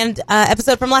Songland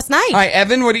episode from last night. All right,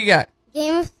 Evan, what do you got?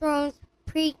 Game of Thrones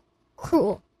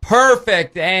pre-cruel.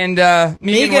 Perfect. And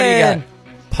Megan, what do you got?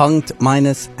 Punked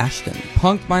minus Ashton.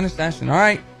 Punked minus Ashton. All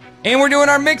right. And we're doing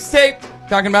our mixtape.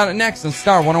 Talking about it next on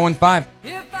Star 1015.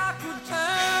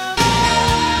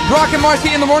 Brock and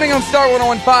Marcy in the morning on Star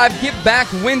 1015. Get Back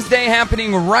Wednesday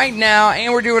happening right now.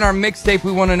 And we're doing our mixtape.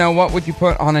 We want to know, what would you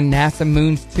put on a NASA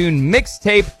Moon's Tune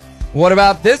mixtape? What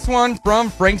about this one from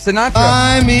Frank Sinatra?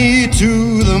 Fly me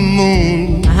to the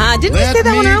moon. Didn't we say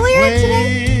that one earlier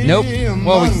today? Nope.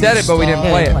 Well, we said it, but we didn't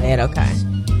play it. Play it, okay.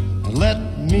 Let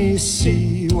me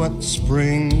see what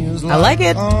spring is like. I like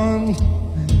it. On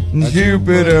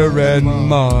Jupiter and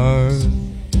Mars.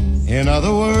 In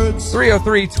other words,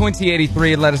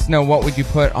 303-2083. Let us know, what would you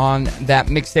put on that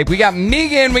mixtape. We got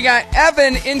Megan, we got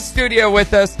Evan in studio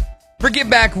with us for Get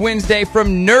Back Wednesday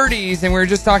from Nerdies. And we were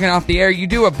just talking off the air. You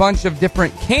do a bunch of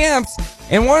different camps.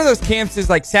 And one of those camps is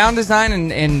like sound design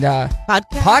and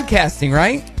podcasting,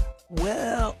 right?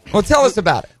 Well, Tell us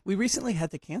about it. we recently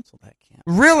had to cancel that camp.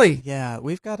 Really? Yeah,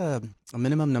 we've got a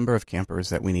minimum number of campers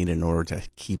that we need in order to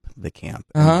keep the camp.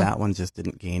 Uh-huh. And that one just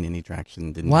didn't gain any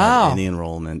traction, didn't Wow. have any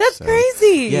enrollment. That's so-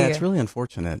 crazy. Yeah, it's really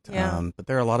unfortunate. Yeah. But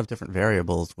there are a lot of different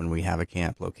variables when we have a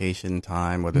camp: location,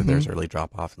 time, whether there's early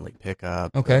drop off and late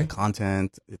pickup, Okay.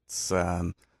 content. It's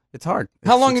hard.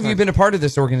 How long have you been a part of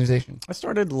this organization? I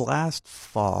started last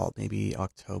fall, maybe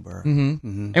October.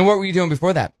 Mm-hmm. And what were you doing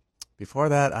before that? Before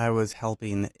that, I was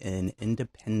helping an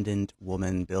independent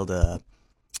woman build a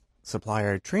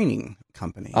supplier training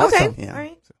company. Okay. Yeah. All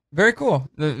right. Very cool.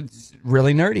 It's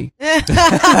really nerdy.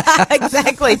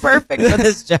 Exactly. Perfect for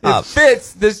this It job.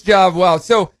 fits this job well.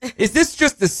 So, is this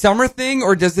just the summer thing,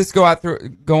 or does this go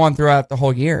on throughout the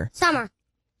whole year? Summer.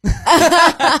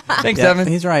 Thanks, Yeah, Evan.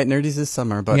 he's right. Nerdies is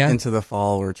summer, but Yeah. into the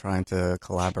fall, we're trying to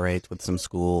collaborate with some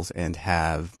schools and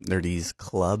have Nerdies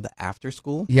Club after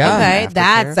school. Yeah. Okay, Aftercare.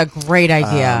 that's a great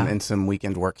idea. And some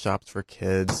weekend workshops for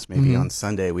kids. Maybe on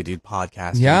Sunday we do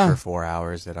podcasting Yeah. for 4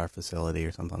 hours at our facility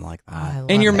or something like that. I love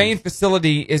And your it. main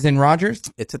facility is in Rogers?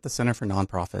 It's at the Center for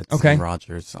Nonprofits Okay. in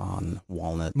Rogers on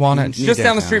Walnut. Walnut. New Just down the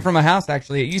downtown. street from my house,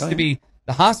 actually. It used Oh, to yeah. be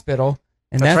the hospital,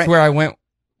 and That's that's right. where I went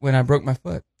when I broke my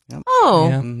foot. Oh,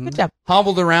 Yeah. good job.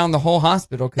 Hobbled around the whole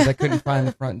hospital because I couldn't find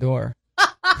the front door.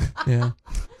 Yeah.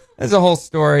 That's a whole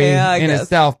story Yeah, I in guess.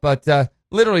 itself, but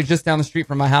literally just down the street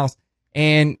from my house.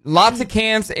 And lots of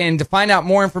camps, and to find out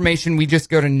more information, we just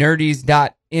go to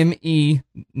nerdies.me,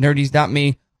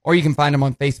 nerdies.me, or you can find them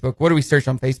on Facebook. What do we search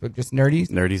on Facebook? Just Nerdies?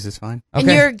 Nerdies is fine. And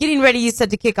you're getting ready, you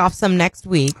said, to kick off some next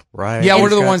week. Right. Yeah, what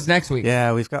We've are the got- ones next week?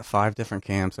 Yeah, we've got 5 different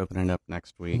camps opening up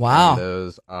next week. Wow. And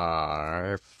those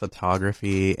are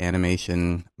photography,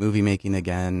 animation, movie making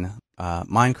again,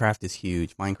 Minecraft is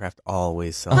huge. Minecraft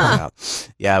always sells out.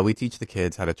 Yeah, we teach the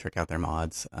kids how to trick out their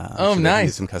mods. So they can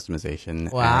do some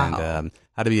customization. Wow. And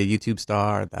how to be a YouTube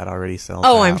star. That already sells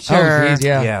out. Oh, I'm sure. Oh, geez,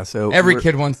 yeah. Yeah, so Every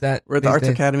kid wants that. We're at the these Arts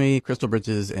days. Academy, Crystal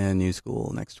Bridges, and New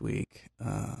School next week.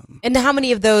 And how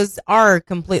many of those are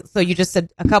complete? So you just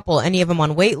said a couple. Any of them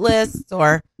on wait lists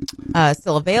or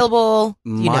still available?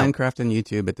 Do you know? Minecraft and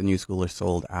YouTube at the New School are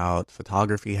sold out.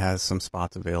 Photography has some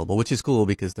spots available, which is cool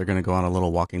because they're going to go on a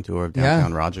little walking tour of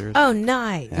downtown Rogers. Oh,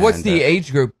 nice. What's And, the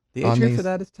age group? The on age group these? for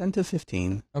that is 10 to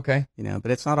 15. Okay.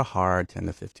 But it's not a hard 10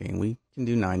 to 15. We can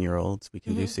do 9-year-olds. We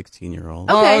can do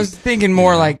 16-year-olds. Oh, Okay. I was thinking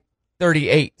more like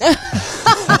 38.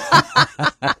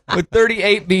 Would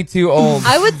 38 be too old?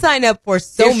 I would sign up for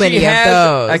so If many she of has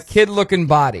those. a kid-looking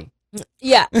body.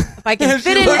 Yeah, if I can If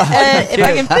fit she in, looks like a if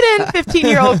I can fit in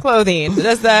 15-year-old clothing,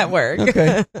 does that work?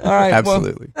 Okay. All right.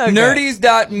 Absolutely. Well,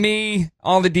 nerdies.me,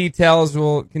 all the details.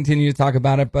 We'll continue to talk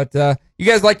about it. But you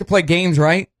guys like to play games,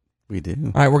 right? We do.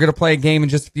 All right. We're going to play a game in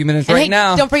just a few minutes And right hey,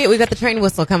 now. don't forget, we've got the train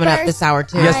whistle coming up this hour,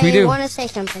 too. Yes, we do. I want to say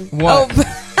something. What?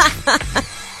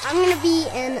 I'm going to be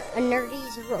in a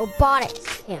Nerdy's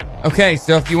robotics camp. Okay.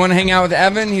 So if you want to hang out with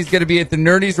Evan, he's going to be at the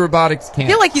Nerdies Robotics I Camp.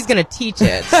 feel like he's going to teach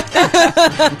it. But,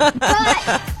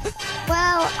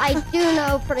 well, I do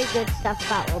know pretty good stuff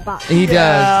about robotics. He does.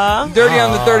 Yeah. Dirty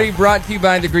on the 30 brought to you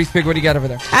by the Grease Pig. What do you got over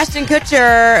there? Ashton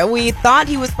Kutcher, we thought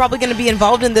he was probably going to be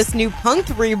involved in this new Punk'd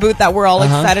reboot that we're all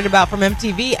excited about from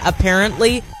MTV.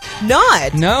 Apparently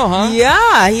not. No, huh?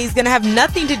 Yeah, he's going to have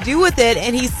nothing to do with it,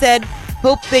 and he said,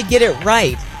 hope they get it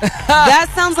right. That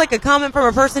sounds like a comment from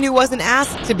a person who wasn't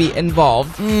asked to be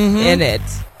involved in it.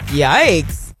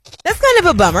 Yikes. That's kind of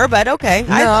a bummer, but okay.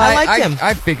 I liked him.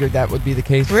 I figured that would be the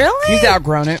case. Really? He's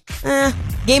outgrown it.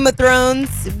 Game of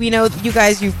Thrones, we know you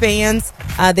guys, you fans,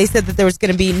 they said that there was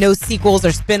going to be no sequels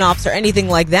or spin-offs or anything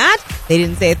like that. They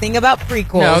didn't say a thing about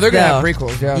prequels. No, they're going to though. have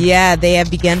prequels, yeah. Yeah, they have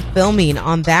begun filming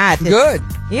on that. Good.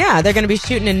 Yeah, they're going to be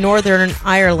shooting in Northern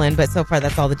Ireland, but so far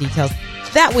that's all the details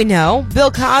that we know. Bill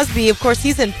Cosby, of course,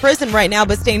 he's in prison right now,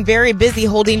 but staying very busy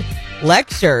holding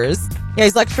lectures. Yeah,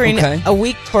 he's lecturing a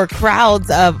week for crowds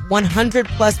of 100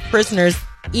 plus prisoners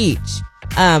each,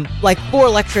 like 4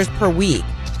 lectures per week.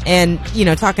 And,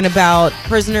 talking about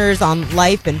prisoners on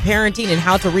life and parenting and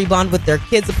how to rebond with their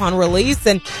kids upon release.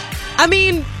 And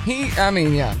yeah.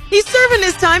 He's serving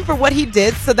his time for what he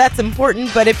did, so that's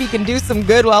important. But if he can do some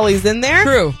good while he's in there.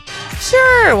 True.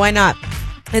 Sure, why not?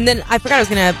 And then I forgot I was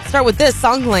going to start with this.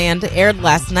 Songland aired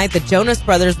last night. The Jonas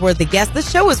Brothers were the guests. The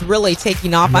show is really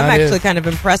taking off. I'm actually kind of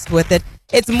impressed with it.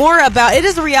 It's more about, it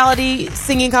is a reality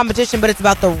singing competition, but it's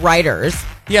about the writers.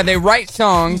 Yeah, they write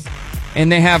songs, and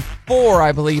they have 4,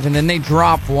 I believe, and then they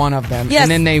drop one of them. Yes.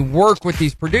 And then they work with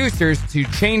these producers to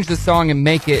change the song and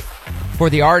make it for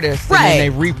the artist. Right. And then they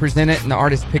represent it, and the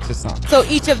artist picks a song. So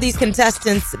each of these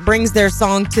contestants brings their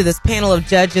song to this panel of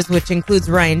judges, which includes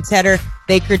Ryan Tedder.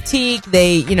 They critique,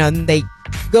 they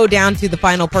go down to the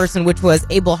final person, which was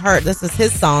Abel Hart. This is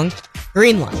his song,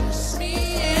 Greenland.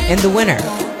 And the winner.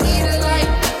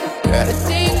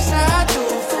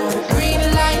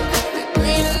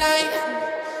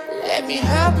 Let me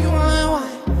help you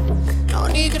unwind. No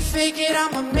need to fake it,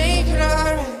 I'ma make it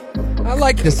alright. I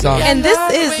like this song. And this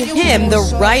is him, the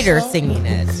writer, singing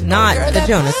it, not the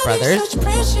Jonas Brothers.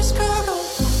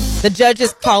 The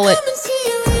judges call it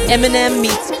Eminem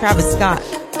meets Travis Scott.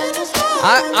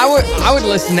 I would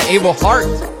listen to Abel Hart.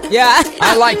 Yeah.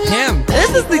 I like him. This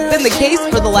has been the case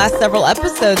for the last several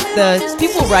episodes. The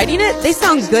people writing it, they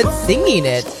sound good singing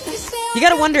it. You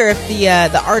gotta wonder if the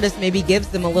artist maybe gives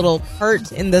them a little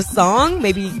part in the song,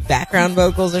 maybe background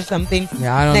vocals or something.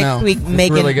 Yeah, I don't know. Next week, It's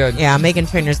Megan. really good. Yeah, Megan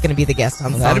Trainor's gonna be the guest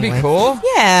on the That'd be Songland. cool.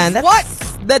 Yeah, and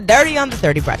that's the Dirty on the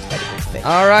 30 brought to you by the Grease Pig.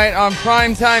 All right, on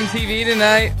primetime TV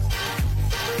tonight.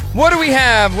 What do we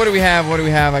have? I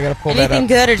gotta pull that Anything up.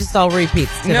 good or just all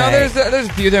repeats today? No, there's a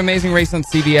few. The Amazing Race on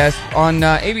CBS. On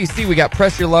ABC, we got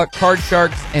Press Your Luck, Card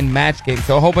Sharks, and Match Game.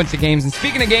 So a whole bunch of games. And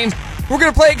speaking of games, we're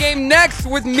going to play a game next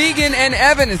with Megan and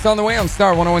Evan. It's on the way on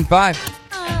Star 101.5.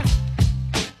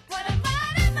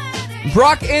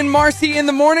 Brock and Marci in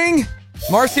the morning.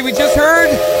 Marci, we just heard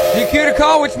you queued a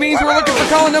call, which means we're looking for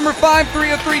caller number 5,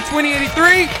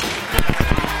 303-2083.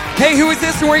 Hey, who is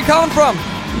this and where are you calling from?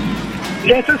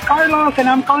 This is Carlos, and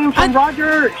I'm calling from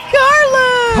Rogers.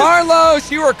 Carlos,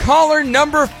 you are caller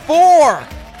number 4.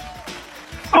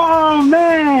 Oh,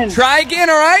 man. Try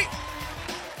again, all right?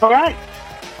 All right.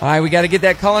 All right, we got to get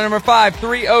that caller number 5,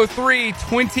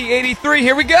 303-2083.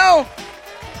 Here we go.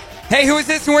 Hey, who is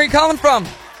this and where are you calling from?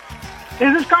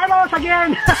 This is Carlos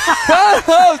again.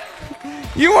 Carlos,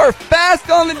 you are fast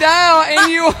on the dial,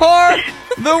 and you are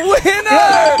the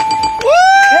winner. Woo!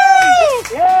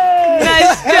 Yay!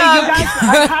 Nice Hey, job. you guys,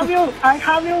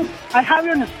 I have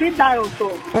you on a speed dial, so.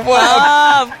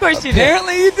 Wow. Of course you do.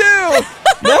 Apparently you do.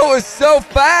 That was so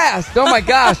fast. Oh my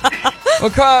gosh. Well,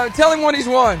 tell him what he's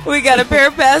won. We got a pair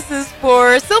of passes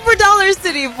for Silver Dollar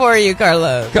City for you,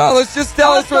 Carlos. Carlos, just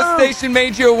tell us what Awesome. station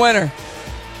made you a winner.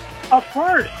 Of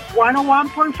course,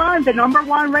 101.5, the number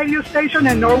one radio station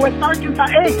in Northwest Arkansas.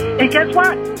 Hey, and guess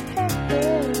what?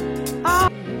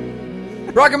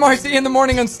 Rock and Marci in the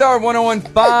morning on Star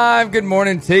 101.5. Good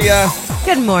morning to ya.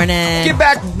 Good morning. Get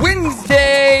back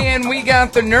Wednesday, and we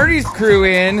got the Nerdies crew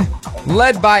in,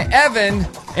 led by Evan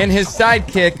and his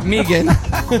sidekick, Megan.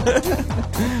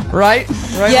 Right?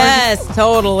 Yes,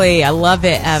 totally. I love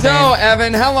it, Evan. So,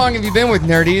 Evan, how long have you been with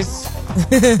Nerdies?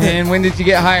 And when did you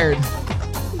get hired?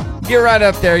 Get right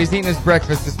up there. He's eating his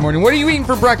breakfast this morning. What are you eating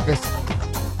for breakfast?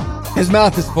 His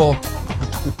mouth is full.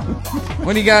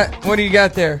 What do you got? What do you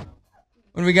got there?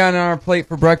 What do we got on our plate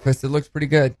for breakfast? It looks pretty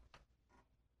good.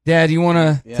 Dad, you want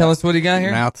to tell us what you got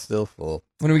here? Mouth's still full.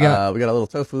 What do we got? We got a little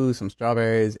tofu, some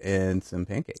strawberries, and some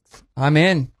pancakes. I'm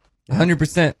in.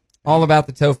 100%. All about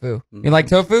the tofu. You like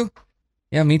tofu?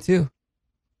 Yeah, me too.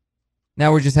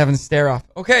 Now we're just having a stare off.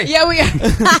 Okay. Yeah, we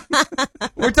are.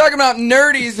 We're talking about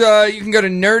Nerdies. You can go to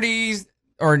Nerdies,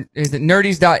 or is it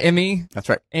nerdies.me? That's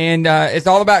right. And it's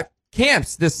all about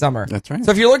camps this summer. That's right.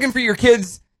 So if you're looking for your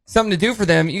kids something to do for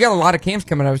them, you got a lot of camps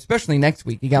coming up, especially next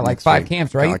week. You got like Next 5 week,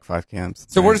 camps, got right? like 5 camps.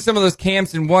 So what Right. are some of those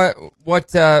camps, and what do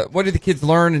the kids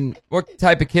learn, and what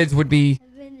type of kids would be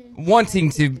wanting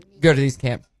to go to these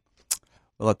camps?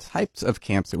 Well, the types of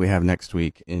camps that we have next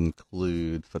week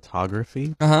include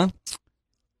photography. Uh-huh.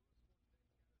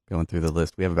 Going through the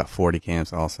list, we have about 40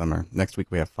 camps all summer. Next week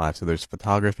we have 5. So there's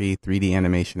photography, 3D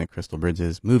animation at Crystal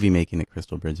Bridges, movie making at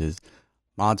Crystal Bridges,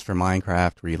 mods for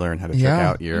Minecraft, where you learn how to trick Yeah.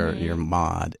 out your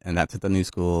mod, and that's at the new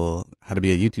school. How to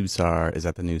be a YouTube star is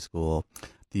at the new school.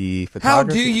 The How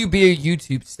photography. do you be a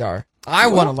YouTube star? I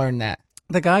want to learn that.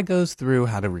 The guy goes through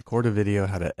how to record a video,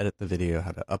 how to edit the video,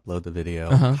 how to upload the video,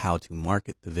 Uh-huh. how to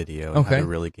market the video, and Okay. how to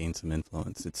really gain some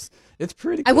influence. It's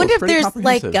pretty. I Cool. wonder It's if pretty there's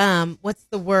like comprehensive. what's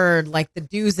the word? Like the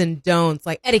do's and don'ts,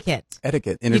 like etiquette.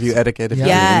 etiquette, interview etiquette. If you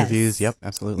Yes. do interviews, yep,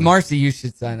 absolutely. Marcy, you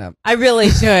should sign up. I really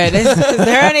should. Is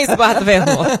there any spots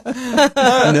available?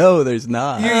 No, there's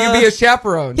not. You be a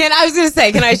chaperone. I was gonna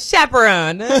say, can I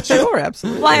chaperone? Sure,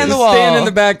 absolutely. Fly on the Just wall. stand in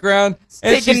the background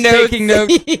and Taking she's notes. taking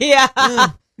notes. Yeah.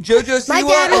 JoJo, My see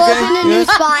dad will open a new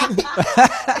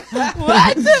spot.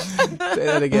 What? Say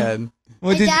that again.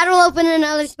 What My did dad will open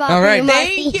another spot All for right. you, Marcy.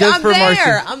 Thank you. Just I'm for there.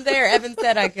 Marcy. I'm there. Evan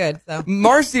said I could. So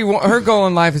Marcy, her goal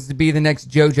in life is to be the next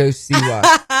JoJo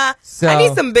Siwa. So, I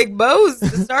need some big bows to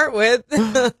start with.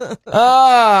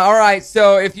 all right.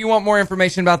 So if you want more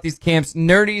information about these camps,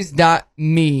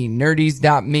 nerdies.me,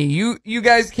 nerdies.me. You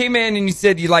guys came in and you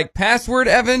said you like Password,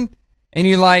 Evan, and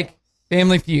you like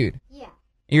Family Feud. Yeah.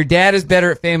 Your dad is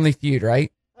better at Family Feud, right?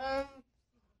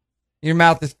 Your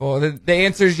mouth is full. The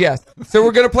answer is yes. So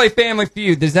we're going to play Family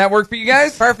Feud. Does that work for you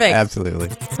guys? Perfect. Absolutely.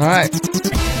 All right.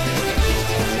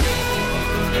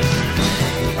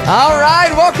 All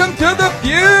right, welcome to the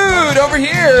feud. Over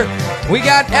here, we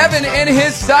got Evan and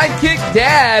his sidekick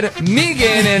dad,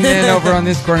 Megan, and then over on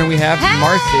this corner we have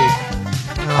Marcy.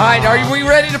 All right, are we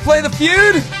ready to play the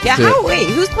feud? Yeah. Do it. Oh wait,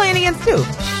 who's playing against who?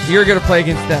 You're going to play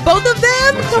against them. Both of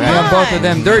them? Come Yeah, on. both of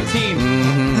them. They're a team.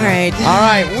 All right. All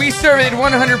right, we surveyed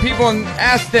 100 people and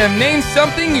asked them, name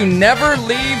something you never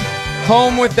leave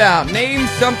home without. Name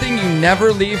something you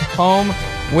never leave home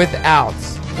without.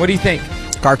 What do you think?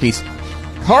 Car keys.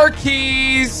 Car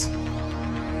keys.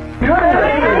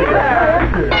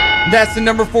 That's the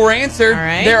number 4 answer. All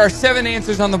right. There are 7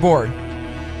 answers on the board.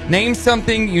 Name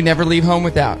something you never leave home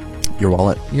without. Your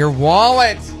wallet. Your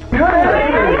wallet.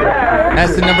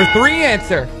 That's the number 3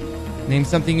 answer. Name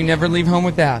something you never leave home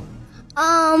without.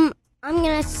 I'm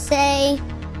gonna say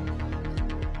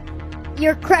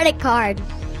your credit card.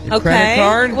 Your Okay. credit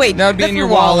card. Wait, that would be that's in your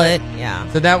the wallet. Yeah.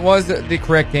 So that was the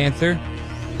correct answer.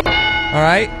 All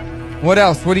right. What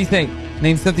else? What do you think?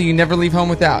 Name something you never leave home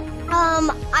without.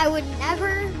 I would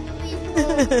never leave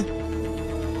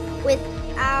home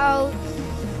without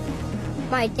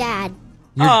my dad.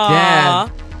 Your Aw.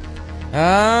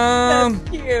 dad.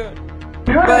 Cute.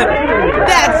 But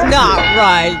that's not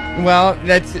right. Well,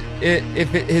 that's it. If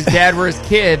his dad were his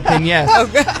kid, then yes.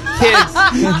 Kids.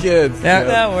 Kids.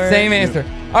 That works. Same answer.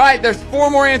 All right, there's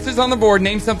 4 more answers on the board.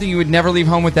 Name something you would never leave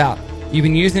home without. You've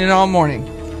been using it all morning.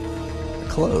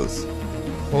 Clothes.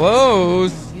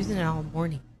 Clothes. Using it all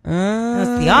morning.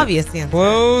 That's the obvious answer.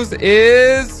 Clothes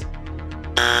is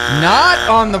not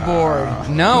on the board.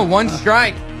 No, 1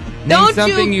 strike. Name Don't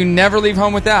something you never leave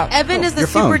home without. Evan is a your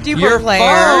super phone. duper Your player.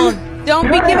 phone.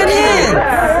 Don't be giving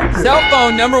hints. Cell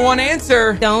phone, number one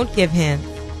answer. Don't give hints.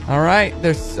 All right.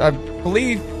 There's, I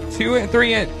believe,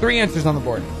 three answers on the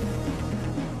board.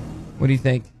 What do you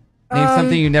think? Name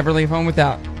something you never leave home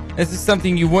without. This is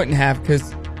something you wouldn't have,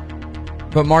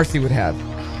 but Marci would have.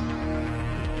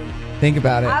 Think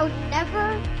about I it. would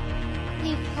never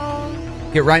leave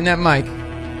home Get right in that mic.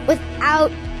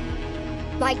 without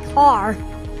my car.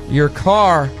 Your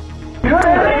car.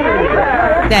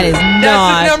 That is That's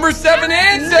not. the number 7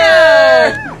 answer.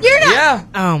 No. You're not. Yeah.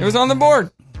 Oh. It was on the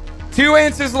board. 2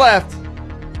 answers left.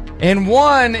 And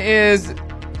one is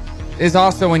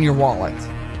also in your wallet.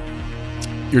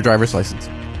 Your driver's license.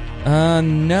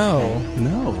 No.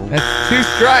 No. That's 2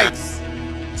 strikes.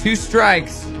 2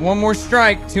 strikes. One more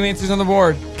strike. 2 answers on the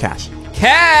board. Cash.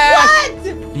 Cash.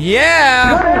 What?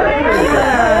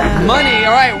 Yeah. Money.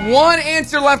 All right. 1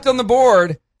 answer left on the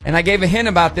board. And I gave a hint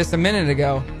about this a minute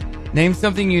ago. Name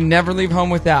something you never leave home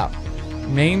without.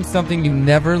 Name something you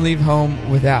never leave home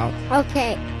without.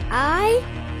 Okay, I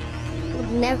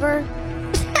would never.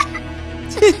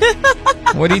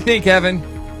 What do you think, Evan?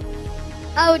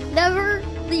 I would never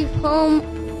leave home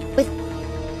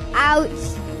without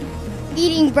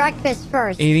eating breakfast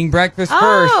first. Eating breakfast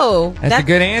Oh, first. That's a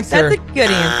good answer. That's a good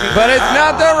answer. But it's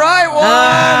not the right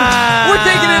one. We're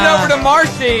taking it over to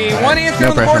Marci. One answer No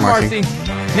on the board, pressure, Marci.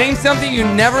 Name something you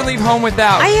never leave home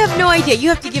without. I have no idea. You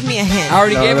have to give me a hint. I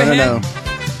already gave a hint. No.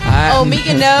 Oh,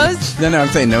 Megan knows? No, I'm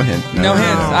saying no hint. No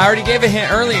hints. I already gave a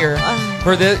hint earlier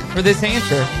for this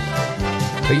answer.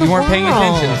 But you weren't paying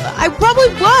attention. I probably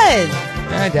was.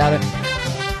 I doubt it.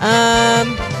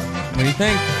 What do you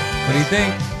think? What do you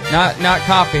think? Not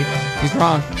coffee. He's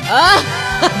wrong.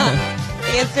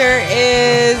 The answer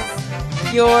is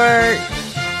your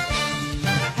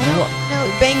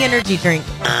Bang energy drink.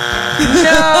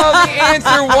 No, the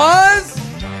answer was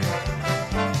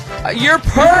your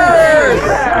purse.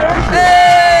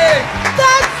 Hey,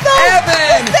 That's so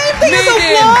Evan, the same thing as a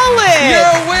Megan, wallet. you're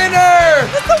a winner.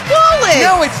 It's a wallet.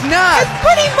 No, it's not. It's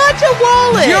pretty much a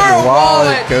wallet. You're a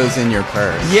wallet wallet. goes in your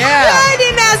purse. Yeah. I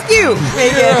didn't ask you,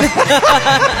 Megan.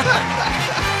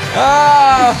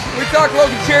 We talk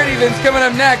local charity events coming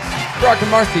up next. Brock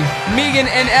and Marci, Megan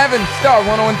and Evan, Star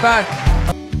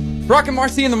 101.5. Brock and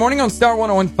Marci in the morning on Star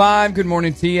 101.5. Good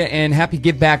morning to you and happy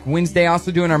Give Back Wednesday.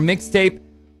 Also doing our mixtape.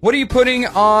 What are you putting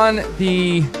on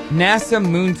the NASA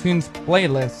Moon Tunes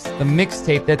playlist? The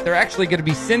mixtape that they're actually going to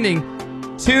be sending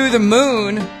to the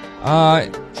moon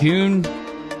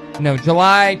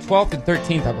July 12th and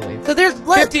 13th, I believe. So there's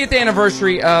 50th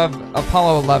anniversary of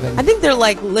Apollo 11. I think they're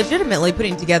like legitimately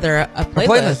putting together a playlist. A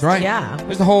playlist, right? Yeah.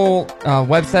 There's a whole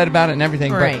website about it and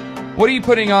everything. Right. But what are you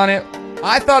putting on it?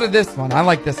 I thought of this one. I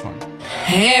like this one.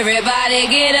 Everybody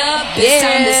get up, it's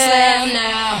time to slam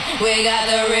now. We got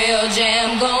the real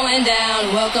jam going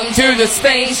down. Welcome To the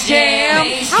Space Jam.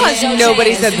 How has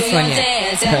nobody said this one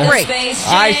yet? Great.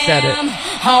 I said it.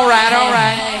 All right.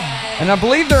 And I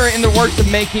believe they're in the works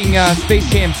of making Space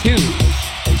Jam 2.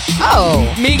 Oh.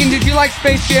 Megan, did you like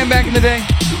Space Jam back in the day?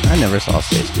 I never saw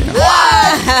Space Jam.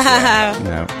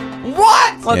 No.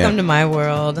 What? Welcome to my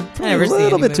world. I never a see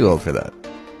little any bit too movies. old for that.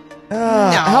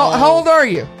 How old are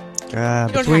you?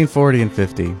 Between 40 and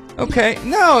 50. Okay.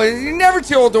 No, you're never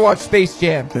too old to watch Space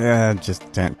Jam. Just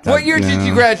 10. What year did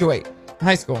you graduate?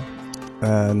 High school.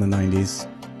 In the 90s.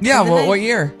 Yeah, what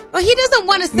year? Well, he doesn't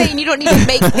want to say, and you don't need to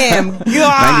make him.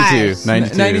 Gosh.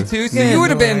 92. 92. So Good you would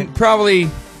have been Lord. probably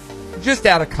just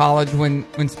out of college when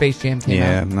Space Jam came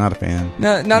Yeah, out. not a fan.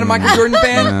 No, not a Michael Jordan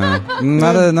fan?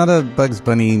 No, not a Bugs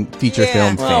Bunny feature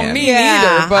film Well, fan. me Yeah,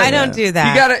 neither, but I don't do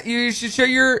that. you should show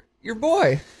your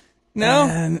boy. No?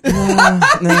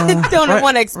 Don't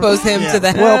want to expose him to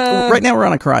that. Well, right now we're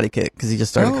on a karate kick because he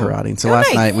just started karateing. So last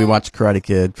nice. night we watched Karate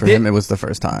Kid. For him, it was the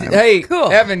first time. Hey, Cool.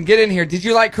 Evan, get in here. Did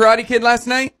you like Karate Kid last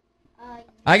night?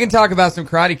 I can talk about some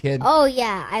Karate Kid. Oh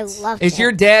yeah, I love it. Is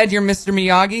your dad your Mr.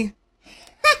 Miyagi?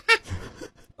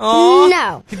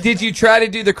 No. Did you try to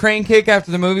do the crane kick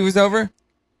after the movie was over?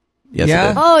 Yes, Yeah? I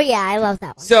did. Oh yeah, I love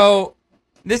that one. So,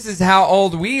 this is how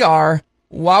old we are.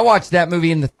 Well, I watched that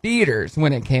movie in the theaters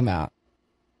when it came out.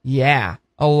 Yeah,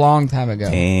 a long time ago.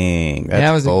 Dang, that's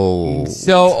That was old.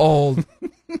 so old.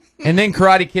 And then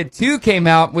Karate Kid 2 came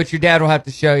out, which your dad will have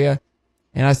to show you.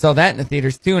 And I saw that in the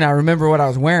theaters too. And I remember what I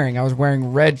was wearing. I was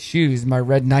wearing red shoes, my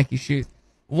red Nike shoes.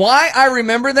 Why I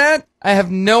remember that, I have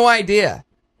no idea.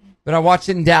 But I watched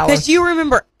it in Dallas. Because you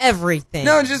remember everything.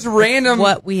 No, just random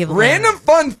What we have random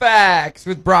fun facts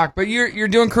with Brock. But you're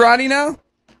doing karate now?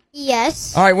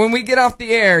 Yes. All right, when we get off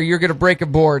the air, you're going to break a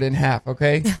board in half,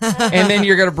 okay? And then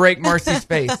you're going to break Marci's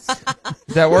face.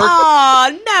 Does that work? Oh,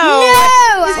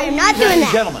 no. No, boys. I'm not doing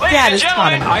that. Dad is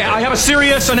taught him. I have a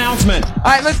serious announcement. All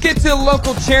right, let's get to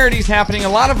local charities happening. A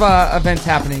lot of events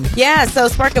happening. Yeah, so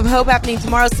Spark of Hope happening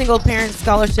tomorrow. Single Parent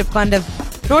Scholarship Fund of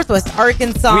Northwest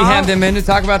Arkansas. We had them in to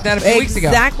talk about that a few weeks ago.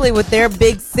 Exactly, with their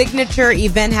big signature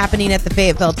event happening at the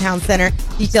Fayetteville Town Center.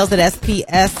 Details at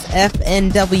spsfnwa.org.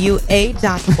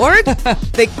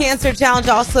 The Cancer Challenge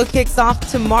also kicks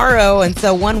off tomorrow. And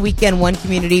so one weekend, one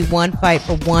community, one fight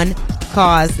for one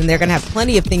cause. And they're going to have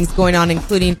plenty of things going on,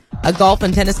 including a golf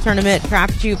and tennis tournament,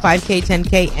 trap shoot, 5K,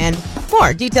 10K, and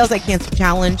more. Details at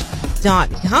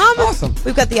cancerchallenge.com. Awesome.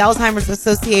 We've got the Alzheimer's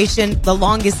Association, the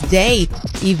Longest Day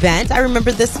event. I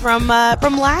remember this from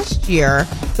last year.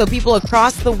 So people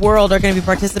across the world are going to be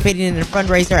participating in a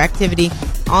fundraiser activity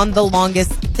on the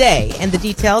longest day. And the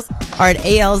details are at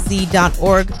alz.org/the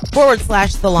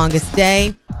longest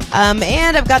day.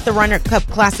 And I've got the Runner Cup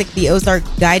Classic, the Ozark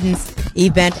Guidance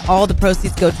event. All the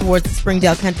proceeds go towards the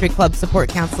Springdale Country Club support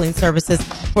counseling services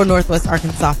for Northwest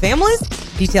Arkansas families.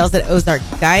 Details at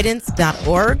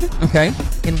ozarkguidance.org. Okay.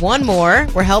 And one more,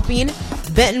 we're helping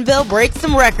Bentonville break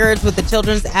some records with the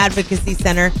Children's Advocacy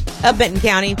Center of Benton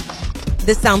County.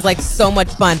 This sounds like so much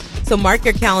fun. So mark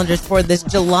your calendars for this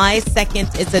July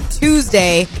 2nd. It's a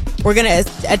Tuesday. We're going to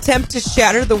attempt to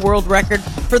shatter the world record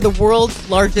for the world's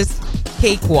largest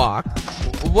cakewalk.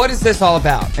 What is this all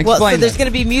about? Explain. Well, so there's going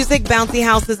to be music, bouncy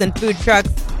houses, and food trucks,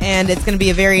 and it's going to be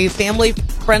a very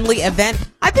family-friendly event.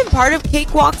 I've been part of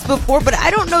cakewalks before, but I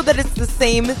don't know that it's the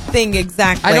same thing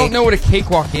exactly. I don't know what a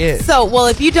cakewalk is. So, well,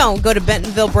 if you don't, go to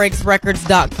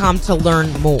BentonvilleBreaksRecords.com to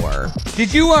learn more.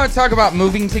 Did you talk about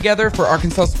moving together for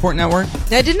Arkansas Support Network?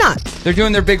 I did not. They're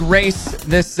doing their big race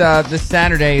this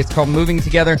Saturday. It's called Moving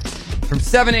Together from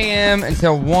 7 a.m.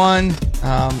 until 1.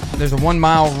 There's a 1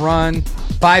 mile run,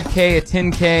 5K, a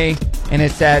 10K, and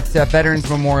it's at Veterans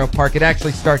Memorial Park. It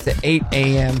actually starts at 8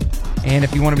 a.m. And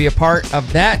if you want to be a part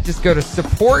of that, just go to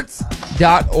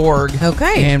supports.org.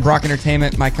 Okay. And Brock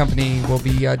Entertainment, my company, will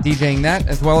be DJing that,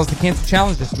 as well as the Cancer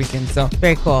Challenge this weekend. So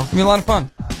very cool. It'll be a lot of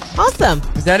fun. Awesome.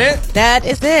 Is that it? That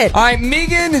is it. All right,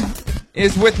 Megan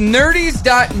is with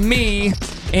nerdies.me.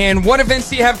 And what events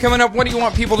do you have coming up? What do you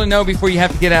want people to know before you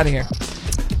have to get out of here?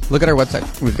 Look at our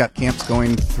website. We've got camps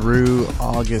going through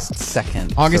August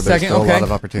 2nd. August so there's 2nd, still okay. a lot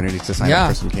of opportunities to sign up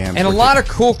for some camps. And a lot of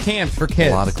cool camps for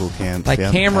kids. A lot of cool camps. Like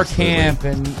camera camp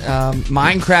and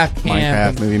Minecraft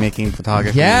camp. Minecraft, movie making,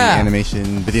 photography, animation,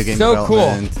 video game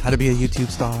development, how to be a YouTube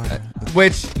star.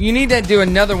 Which, you need to do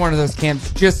another one of those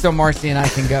camps just so Marci and I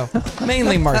can go.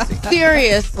 Mainly Marci.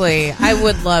 Seriously, I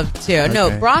would love to. Okay. No,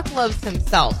 Brock loves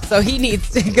himself, so he needs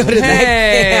to go to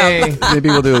that camp. Maybe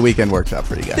we'll do a weekend workshop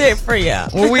for you guys. For you.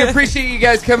 Well, we appreciate you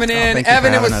guys coming in. Thank you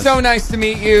Evan, for it was having so us. nice to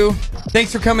meet you.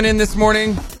 Thanks for coming in this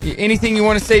morning. Anything you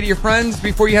want to say to your friends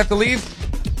before you have to leave?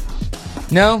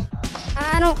 No?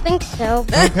 I don't think so.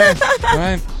 Okay. All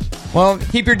right. Well,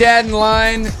 keep your dad in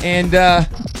line and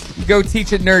go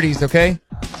teach at Nerdies, okay?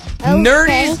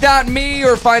 Nerdies.me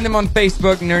or find them on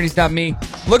Facebook, nerdies.me.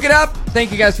 Look it up.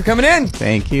 Thank you guys for coming in.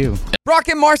 Thank you. Brock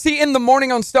and Marci in the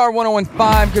morning on Star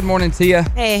 101.5. Good morning to you.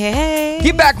 Hey.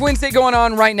 Get Back Wednesday going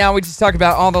on right now. We just talked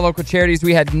about all the local charities.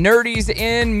 We had Nerdies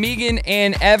in, Megan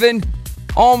and Evan.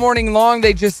 All morning long,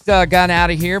 they just got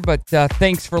out of here, but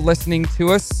thanks for listening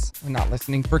to us. Or not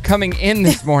listening, for coming in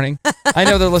this morning. I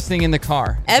know they're listening in the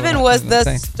car. Evan was the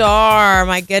star,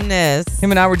 my goodness. Him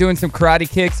and I were doing some karate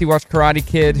kicks. He watched Karate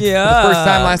Kid for the first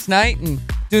time last night and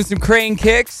doing some crane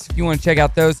kicks. If you want to check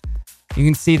out those, you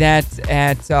can see that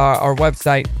at our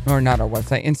website, or not our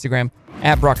website, Instagram,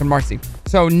 at Brock and Marci.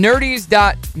 So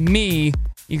nerdies.me.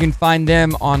 You can find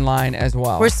them online as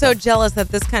well. We're so jealous that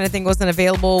this kind of thing wasn't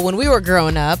available when we were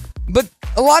growing up. But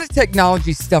a lot of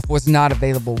technology stuff was not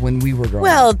available when we were growing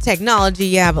up. Well, technology,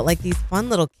 yeah, but like these fun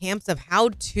little camps of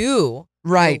how to.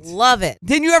 Right. I love it.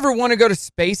 Didn't you ever want to go to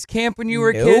space camp when you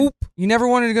were a kid? Nope. You never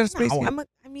wanted to go to space camp?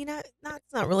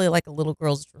 It's not really like a little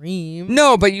girl's dream.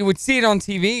 No, but you would see it on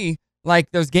TV,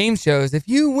 like those game shows. If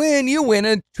you win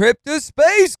a trip to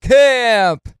space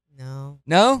camp. No?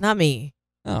 Not me.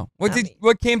 Oh,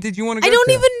 what camp did you want to go to? I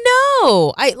don't even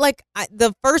know.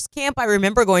 The first camp I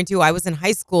remember going to, I was in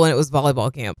high school and it was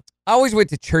volleyball camp. I always went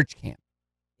to church camp.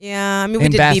 Yeah, I mean And we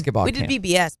did basketball we did camp.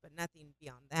 BBS, but nothing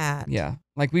beyond that. Yeah,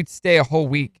 like we'd stay a whole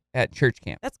week at church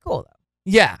camp. That's cool though.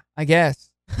 Yeah, I guess.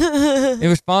 It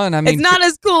was fun. I mean, it's not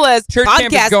as cool as church podcast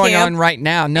camp is going on right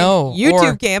now. No, and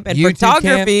YouTube camp and YouTube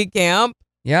photography camp.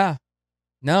 Yeah,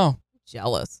 no.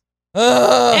 Jealous.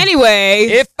 Ugh. Anyway,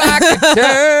 if I could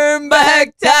turn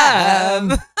back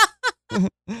time.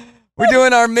 We're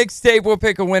doing our mixtape. We'll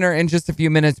pick a winner in just a few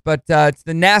minutes, but it's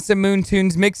the NASA Moon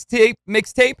Tunes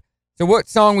mixtape. So what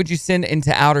song would you send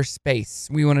into outer space?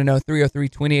 We want to know.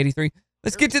 303-2083.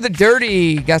 Let's get to the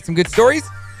dirty. Got some good stories?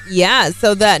 Yeah,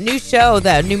 so that new show,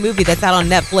 that new movie that's out on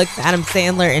Netflix, Adam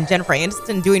Sandler and Jennifer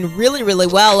Aniston doing really, really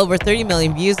well, over 30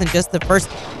 million views in just the first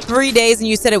 3 days. And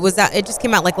you said it just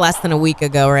came out like less than a week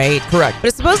ago, right? Correct.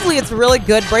 But supposedly it's really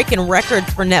good, breaking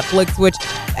records for Netflix, which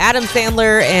Adam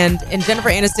Sandler and Jennifer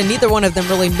Aniston, neither one of them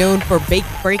really known for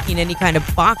breaking any kind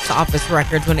of box office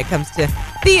records when it comes to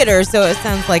theater. So it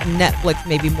sounds like Netflix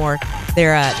may be more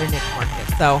their niche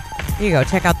market. So here you go.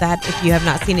 Check out that if you have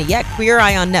not seen it yet. Queer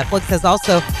Eye on Netflix has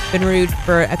also been renewed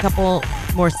for a couple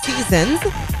more seasons,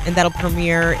 and that'll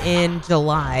premiere in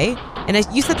July. And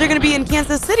you said they're going to be in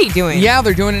Kansas City doing. Yeah,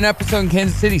 they're doing an episode in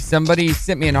Kansas City. Somebody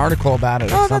sent me an article about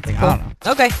it or something. Cool. I don't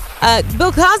know. Okay.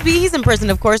 Bill Cosby, he's in prison,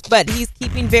 of course, but he's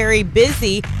keeping very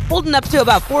busy, holding up to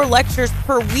about 4 lectures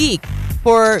per week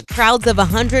for crowds of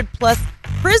 100+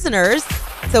 prisoners.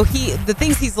 So the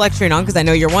things he's lecturing on, because I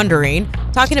know you're wondering,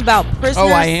 talking about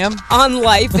prisoners on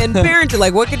life and parenting.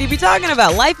 Like, what could he be talking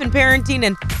about? Life and parenting,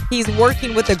 and he's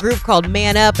working with a group called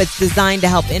Man Up. It's designed to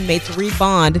help inmates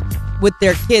rebond with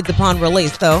their kids upon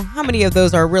release. So how many of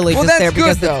those are really just there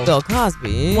because it's Bill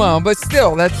Cosby? Well, but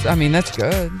still, that's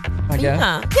good, I guess.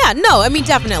 Yeah, no, I mean,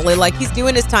 definitely. Like, he's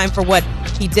doing his time for what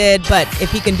he did, but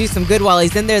if he can do some good while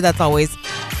he's in there, that's always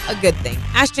a good thing.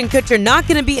 Ashton Kutcher not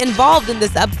going to be involved in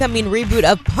this upcoming reboot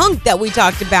of Punk that we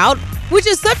talked about, which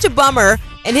is such a bummer.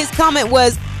 And his comment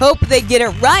was, hope they get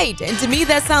it right. And to me,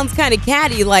 that sounds kind of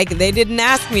catty, like they didn't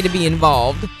ask me to be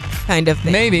involved kind of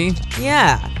thing. Maybe.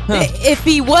 Yeah. Huh. If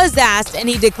he was asked and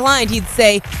he declined, he'd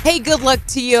say, hey, good luck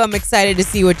to you. I'm excited to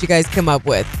see what you guys come up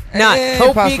with. Not,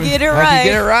 hope you get it right. Hope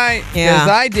you get it right. Yeah. Because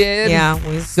I did.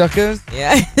 Yeah. Suckers.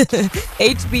 Yeah.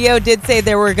 HBO did say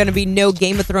there were going to be no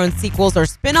Game of Thrones sequels or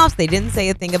spinoffs. They didn't say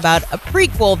a thing about a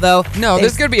prequel, though. No,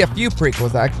 there's going to be a few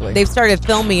prequels, actually. They've started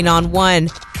filming on one,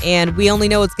 and we only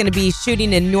know it's going to be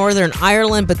shooting in Northern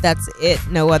Ireland, but that's it.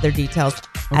 No other details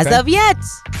as of yet.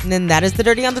 And then that is the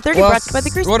Dirty on the 30 brought to you by the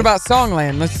Christie. What about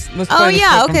Songland? Let's play Oh,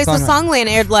 yeah. Okay, so Songland. Songland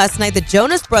aired last night. The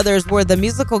Jonas Brothers were the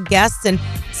musical guests, and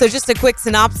so just a quick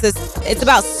synopsis. It's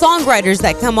about songwriters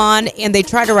that come on, and they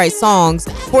try to write songs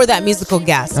for that musical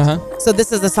guest. So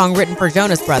this is a song written for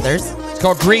Jonas Brothers. It's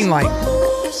called Green Light.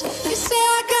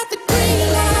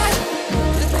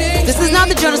 This is not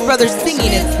the Jonas Brothers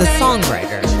singing, it's the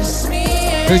songwriter,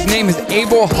 whose name is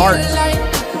Abel Hart.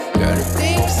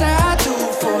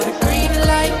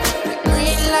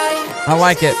 I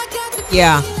like it.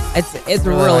 Yeah, it's a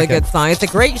really good song. It's a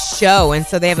great show, and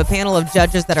so they have a panel of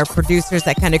judges that are producers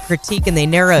that kind of critique and they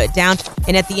narrow it down.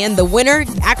 And at the end, the winner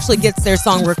actually gets their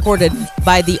song recorded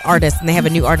by the artist, and they have a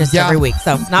new artist every week.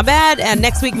 So not bad. And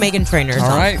next week, Meghan Trainor's All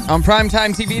right. On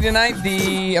primetime TV tonight,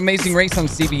 The Amazing Race on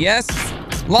CBS.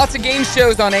 Lots of game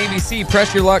shows on ABC.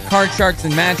 Press Your Luck, Card Sharks,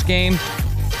 and Match Game.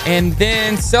 And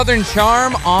then Southern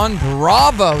Charm on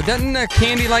Bravo. Doesn't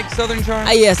Candy like Southern Charm?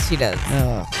 Yes, she does.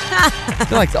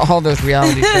 She likes all those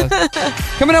reality shows.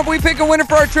 Coming up, we pick a winner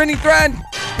for our trending thread.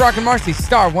 Brock and Marci,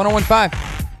 Star 1015.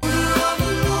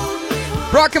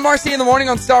 Brock and Marci in the morning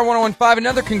on Star 1015.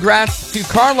 Another congrats to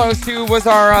Carlos, who was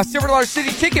our Silver Dollar City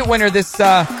ticket winner this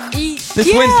Wednesday.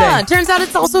 Yeah, turns out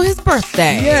it's also his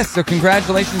birthday. Yes, so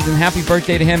congratulations and happy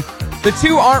birthday to him. The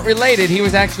two aren't related. He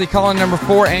was actually calling number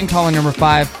 4 and calling number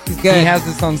 5. He's good. He has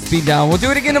this on speed dial. We'll do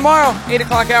it again tomorrow, 8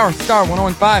 o'clock hour, Star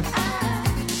 1015.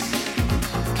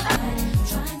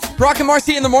 Brock and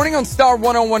Marci in the morning on Star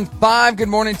 1015. Good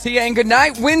morning to you and good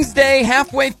night. Wednesday,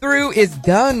 halfway through, is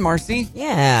done, Marci.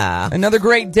 Yeah. Another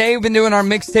great day. We've been doing our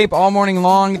mixtape all morning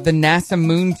long, the NASA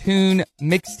Moon Tune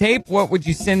mixtape. What would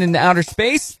you send into outer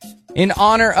space? In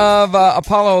honor of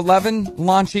Apollo 11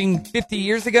 launching 50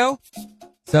 years ago.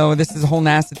 So this is a whole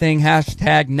NASA thing.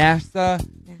 Hashtag NASA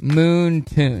Moon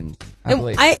Tunes, I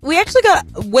believe. We actually got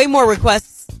way more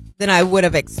requests than I would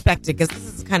have expected because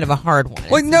this is kind of a hard one.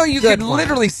 Well, no, you could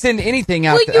literally send anything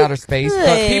out to outer space,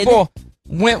 but people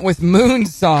went with moon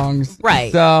songs.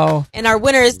 Right. So, and our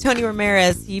winner is Tony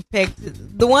Ramirez. He picked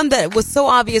the one that was so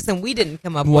obvious and we didn't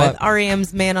come up with,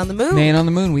 REM's Man on the Moon. Man on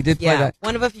the Moon. We did play that.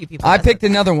 One of a few people. I picked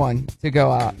another one to go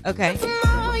out. Okay.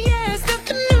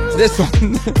 This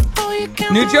one.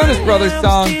 New Jonas Brothers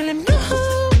song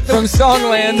from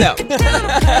Songland. No.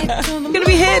 It's gonna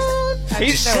be hit.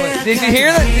 Did you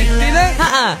hear that? Did you see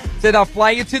that? Said, I'll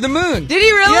fly you to the moon. Did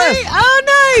he really? Yes. Oh,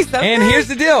 nice. Okay. And here's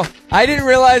the deal. I didn't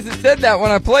realize it said that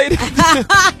when I played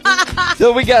it.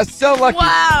 So we got so lucky.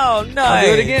 Wow, nice. I'll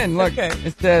do it again. Look,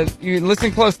 it says, you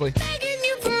listen closely.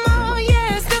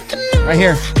 Right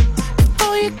here.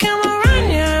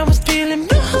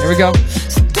 Here we go.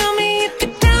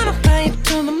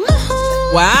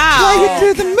 Wow. Fly you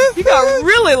to the moon. You got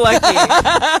really lucky.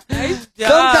 Nice job.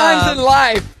 Sometimes in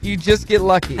life, You just get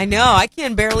lucky. I know. I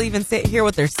can barely even hear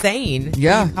what they're saying.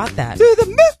 Yeah. You caught that. To the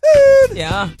moon.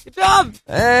 Yeah. Good job.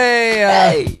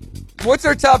 Hey. What's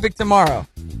our topic tomorrow?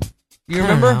 You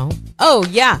remember? Oh,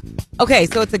 yeah. Okay,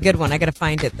 so it's a good one. I got to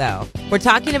find it, though. We're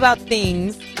talking about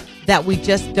things that we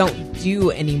just don't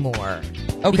do anymore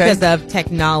because of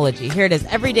technology. Here it is.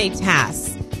 Everyday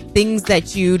tasks. Things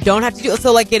that you don't have to do.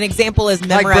 So, like, an example is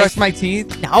memorize. Like brush my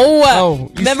teeth? No.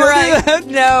 Oh, you memorize. still do that?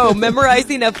 No.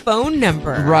 Memorizing a phone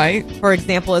number. Right. For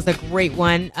example, is a great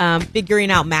one. Figuring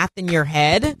out math in your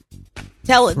head.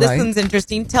 This one's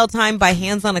interesting. Tell time by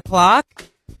hands on a clock.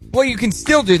 Well, you can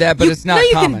still do that, but it's not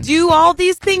you common. can do all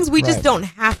these things. We just don't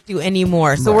have to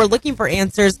anymore. So we're looking for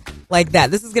answers like that.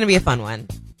 This is going to be a fun one.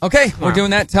 Okay, we're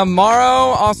doing that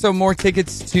tomorrow. Also, more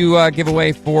tickets to give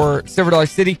away for Silver Dollar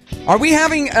City. Are we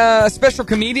having a special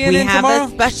comedian in tomorrow? We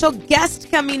have a special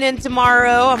guest coming in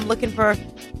tomorrow. I'm looking for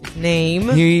his name.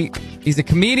 He's a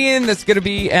comedian that's going to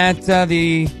be at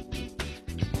the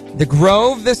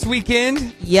Grove this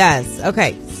weekend. Yes.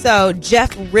 Okay. So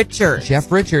Jeff Richards.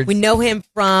 We know him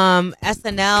from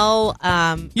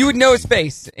SNL. You would know his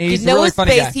face. He's a really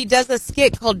funny guy. He does a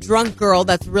skit called Drunk Girl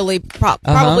that's really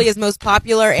probably his most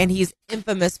popular, and he's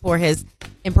infamous for his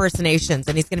impersonations.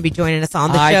 And he's going to be joining us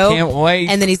on the show. I can't wait.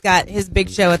 And then he's got his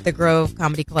big show at the Grove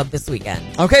Comedy Club this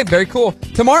weekend. Okay, very cool.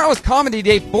 Tomorrow is comedy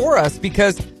day for us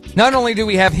because not only do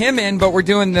we have him in, but we're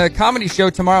doing the comedy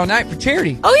show tomorrow night for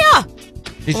charity. Oh, yeah.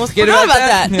 Did you Almost forget forgot about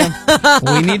that?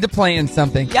 Yeah. We need to plan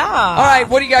something. Yeah. All right,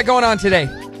 what do you got going on today?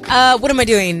 What am I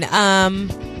doing?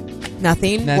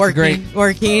 Nothing. That's working. great.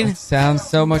 Working. That sounds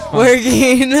so much fun.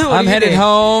 Working. I'm headed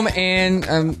home,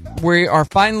 and we are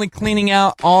finally cleaning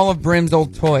out all of Brim's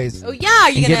old toys. Oh, yeah. Are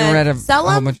you going to sell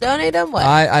them? Donate them? What?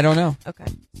 I don't know. Okay.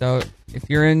 So if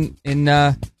you're in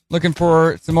looking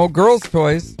for some old girls'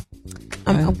 toys,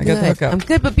 I'm I got good. the hookup. I'm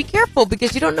good, but be careful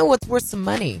because you don't know what's worth some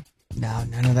money. No,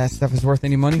 none of that stuff is worth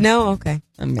any money. No? Okay.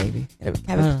 Maybe.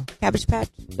 Cabbage Patch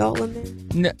doll in there?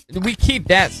 No, we keep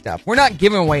that stuff. We're not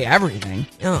giving away everything.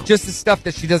 Oh. Just the stuff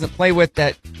that she doesn't play with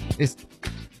that is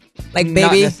like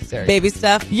not necessary. baby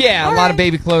stuff? Yeah, a lot of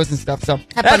baby clothes and stuff. So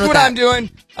that's what I'm doing.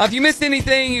 If you missed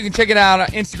anything, you can check it out on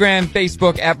Instagram,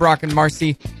 Facebook, at Brock and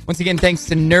Marci. Once again, thanks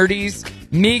to Nerdy's,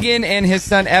 Megan, and his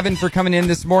son Evan for coming in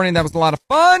this morning. That was a lot of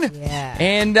fun. Yeah.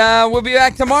 And we'll be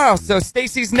back tomorrow. So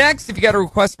Stacy's next. If you got a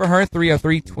request for her,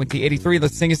 303-2083.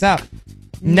 Let's sing us out.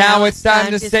 Now it's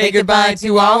time to say goodbye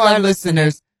to all our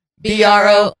listeners.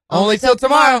 BRO, only till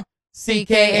tomorrow.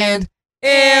 CK and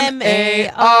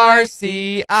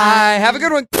MARCI. Have a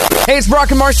good one. Hey, it's Brock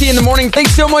and Marci in the morning.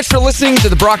 Thanks so much for listening to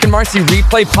the Brock and Marci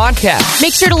Replay Podcast.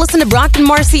 Make sure to listen to Brock and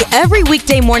Marci every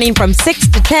weekday morning from 6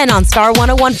 to 10 on Star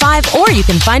 101.5, or you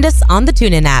can find us on the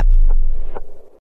TuneIn app.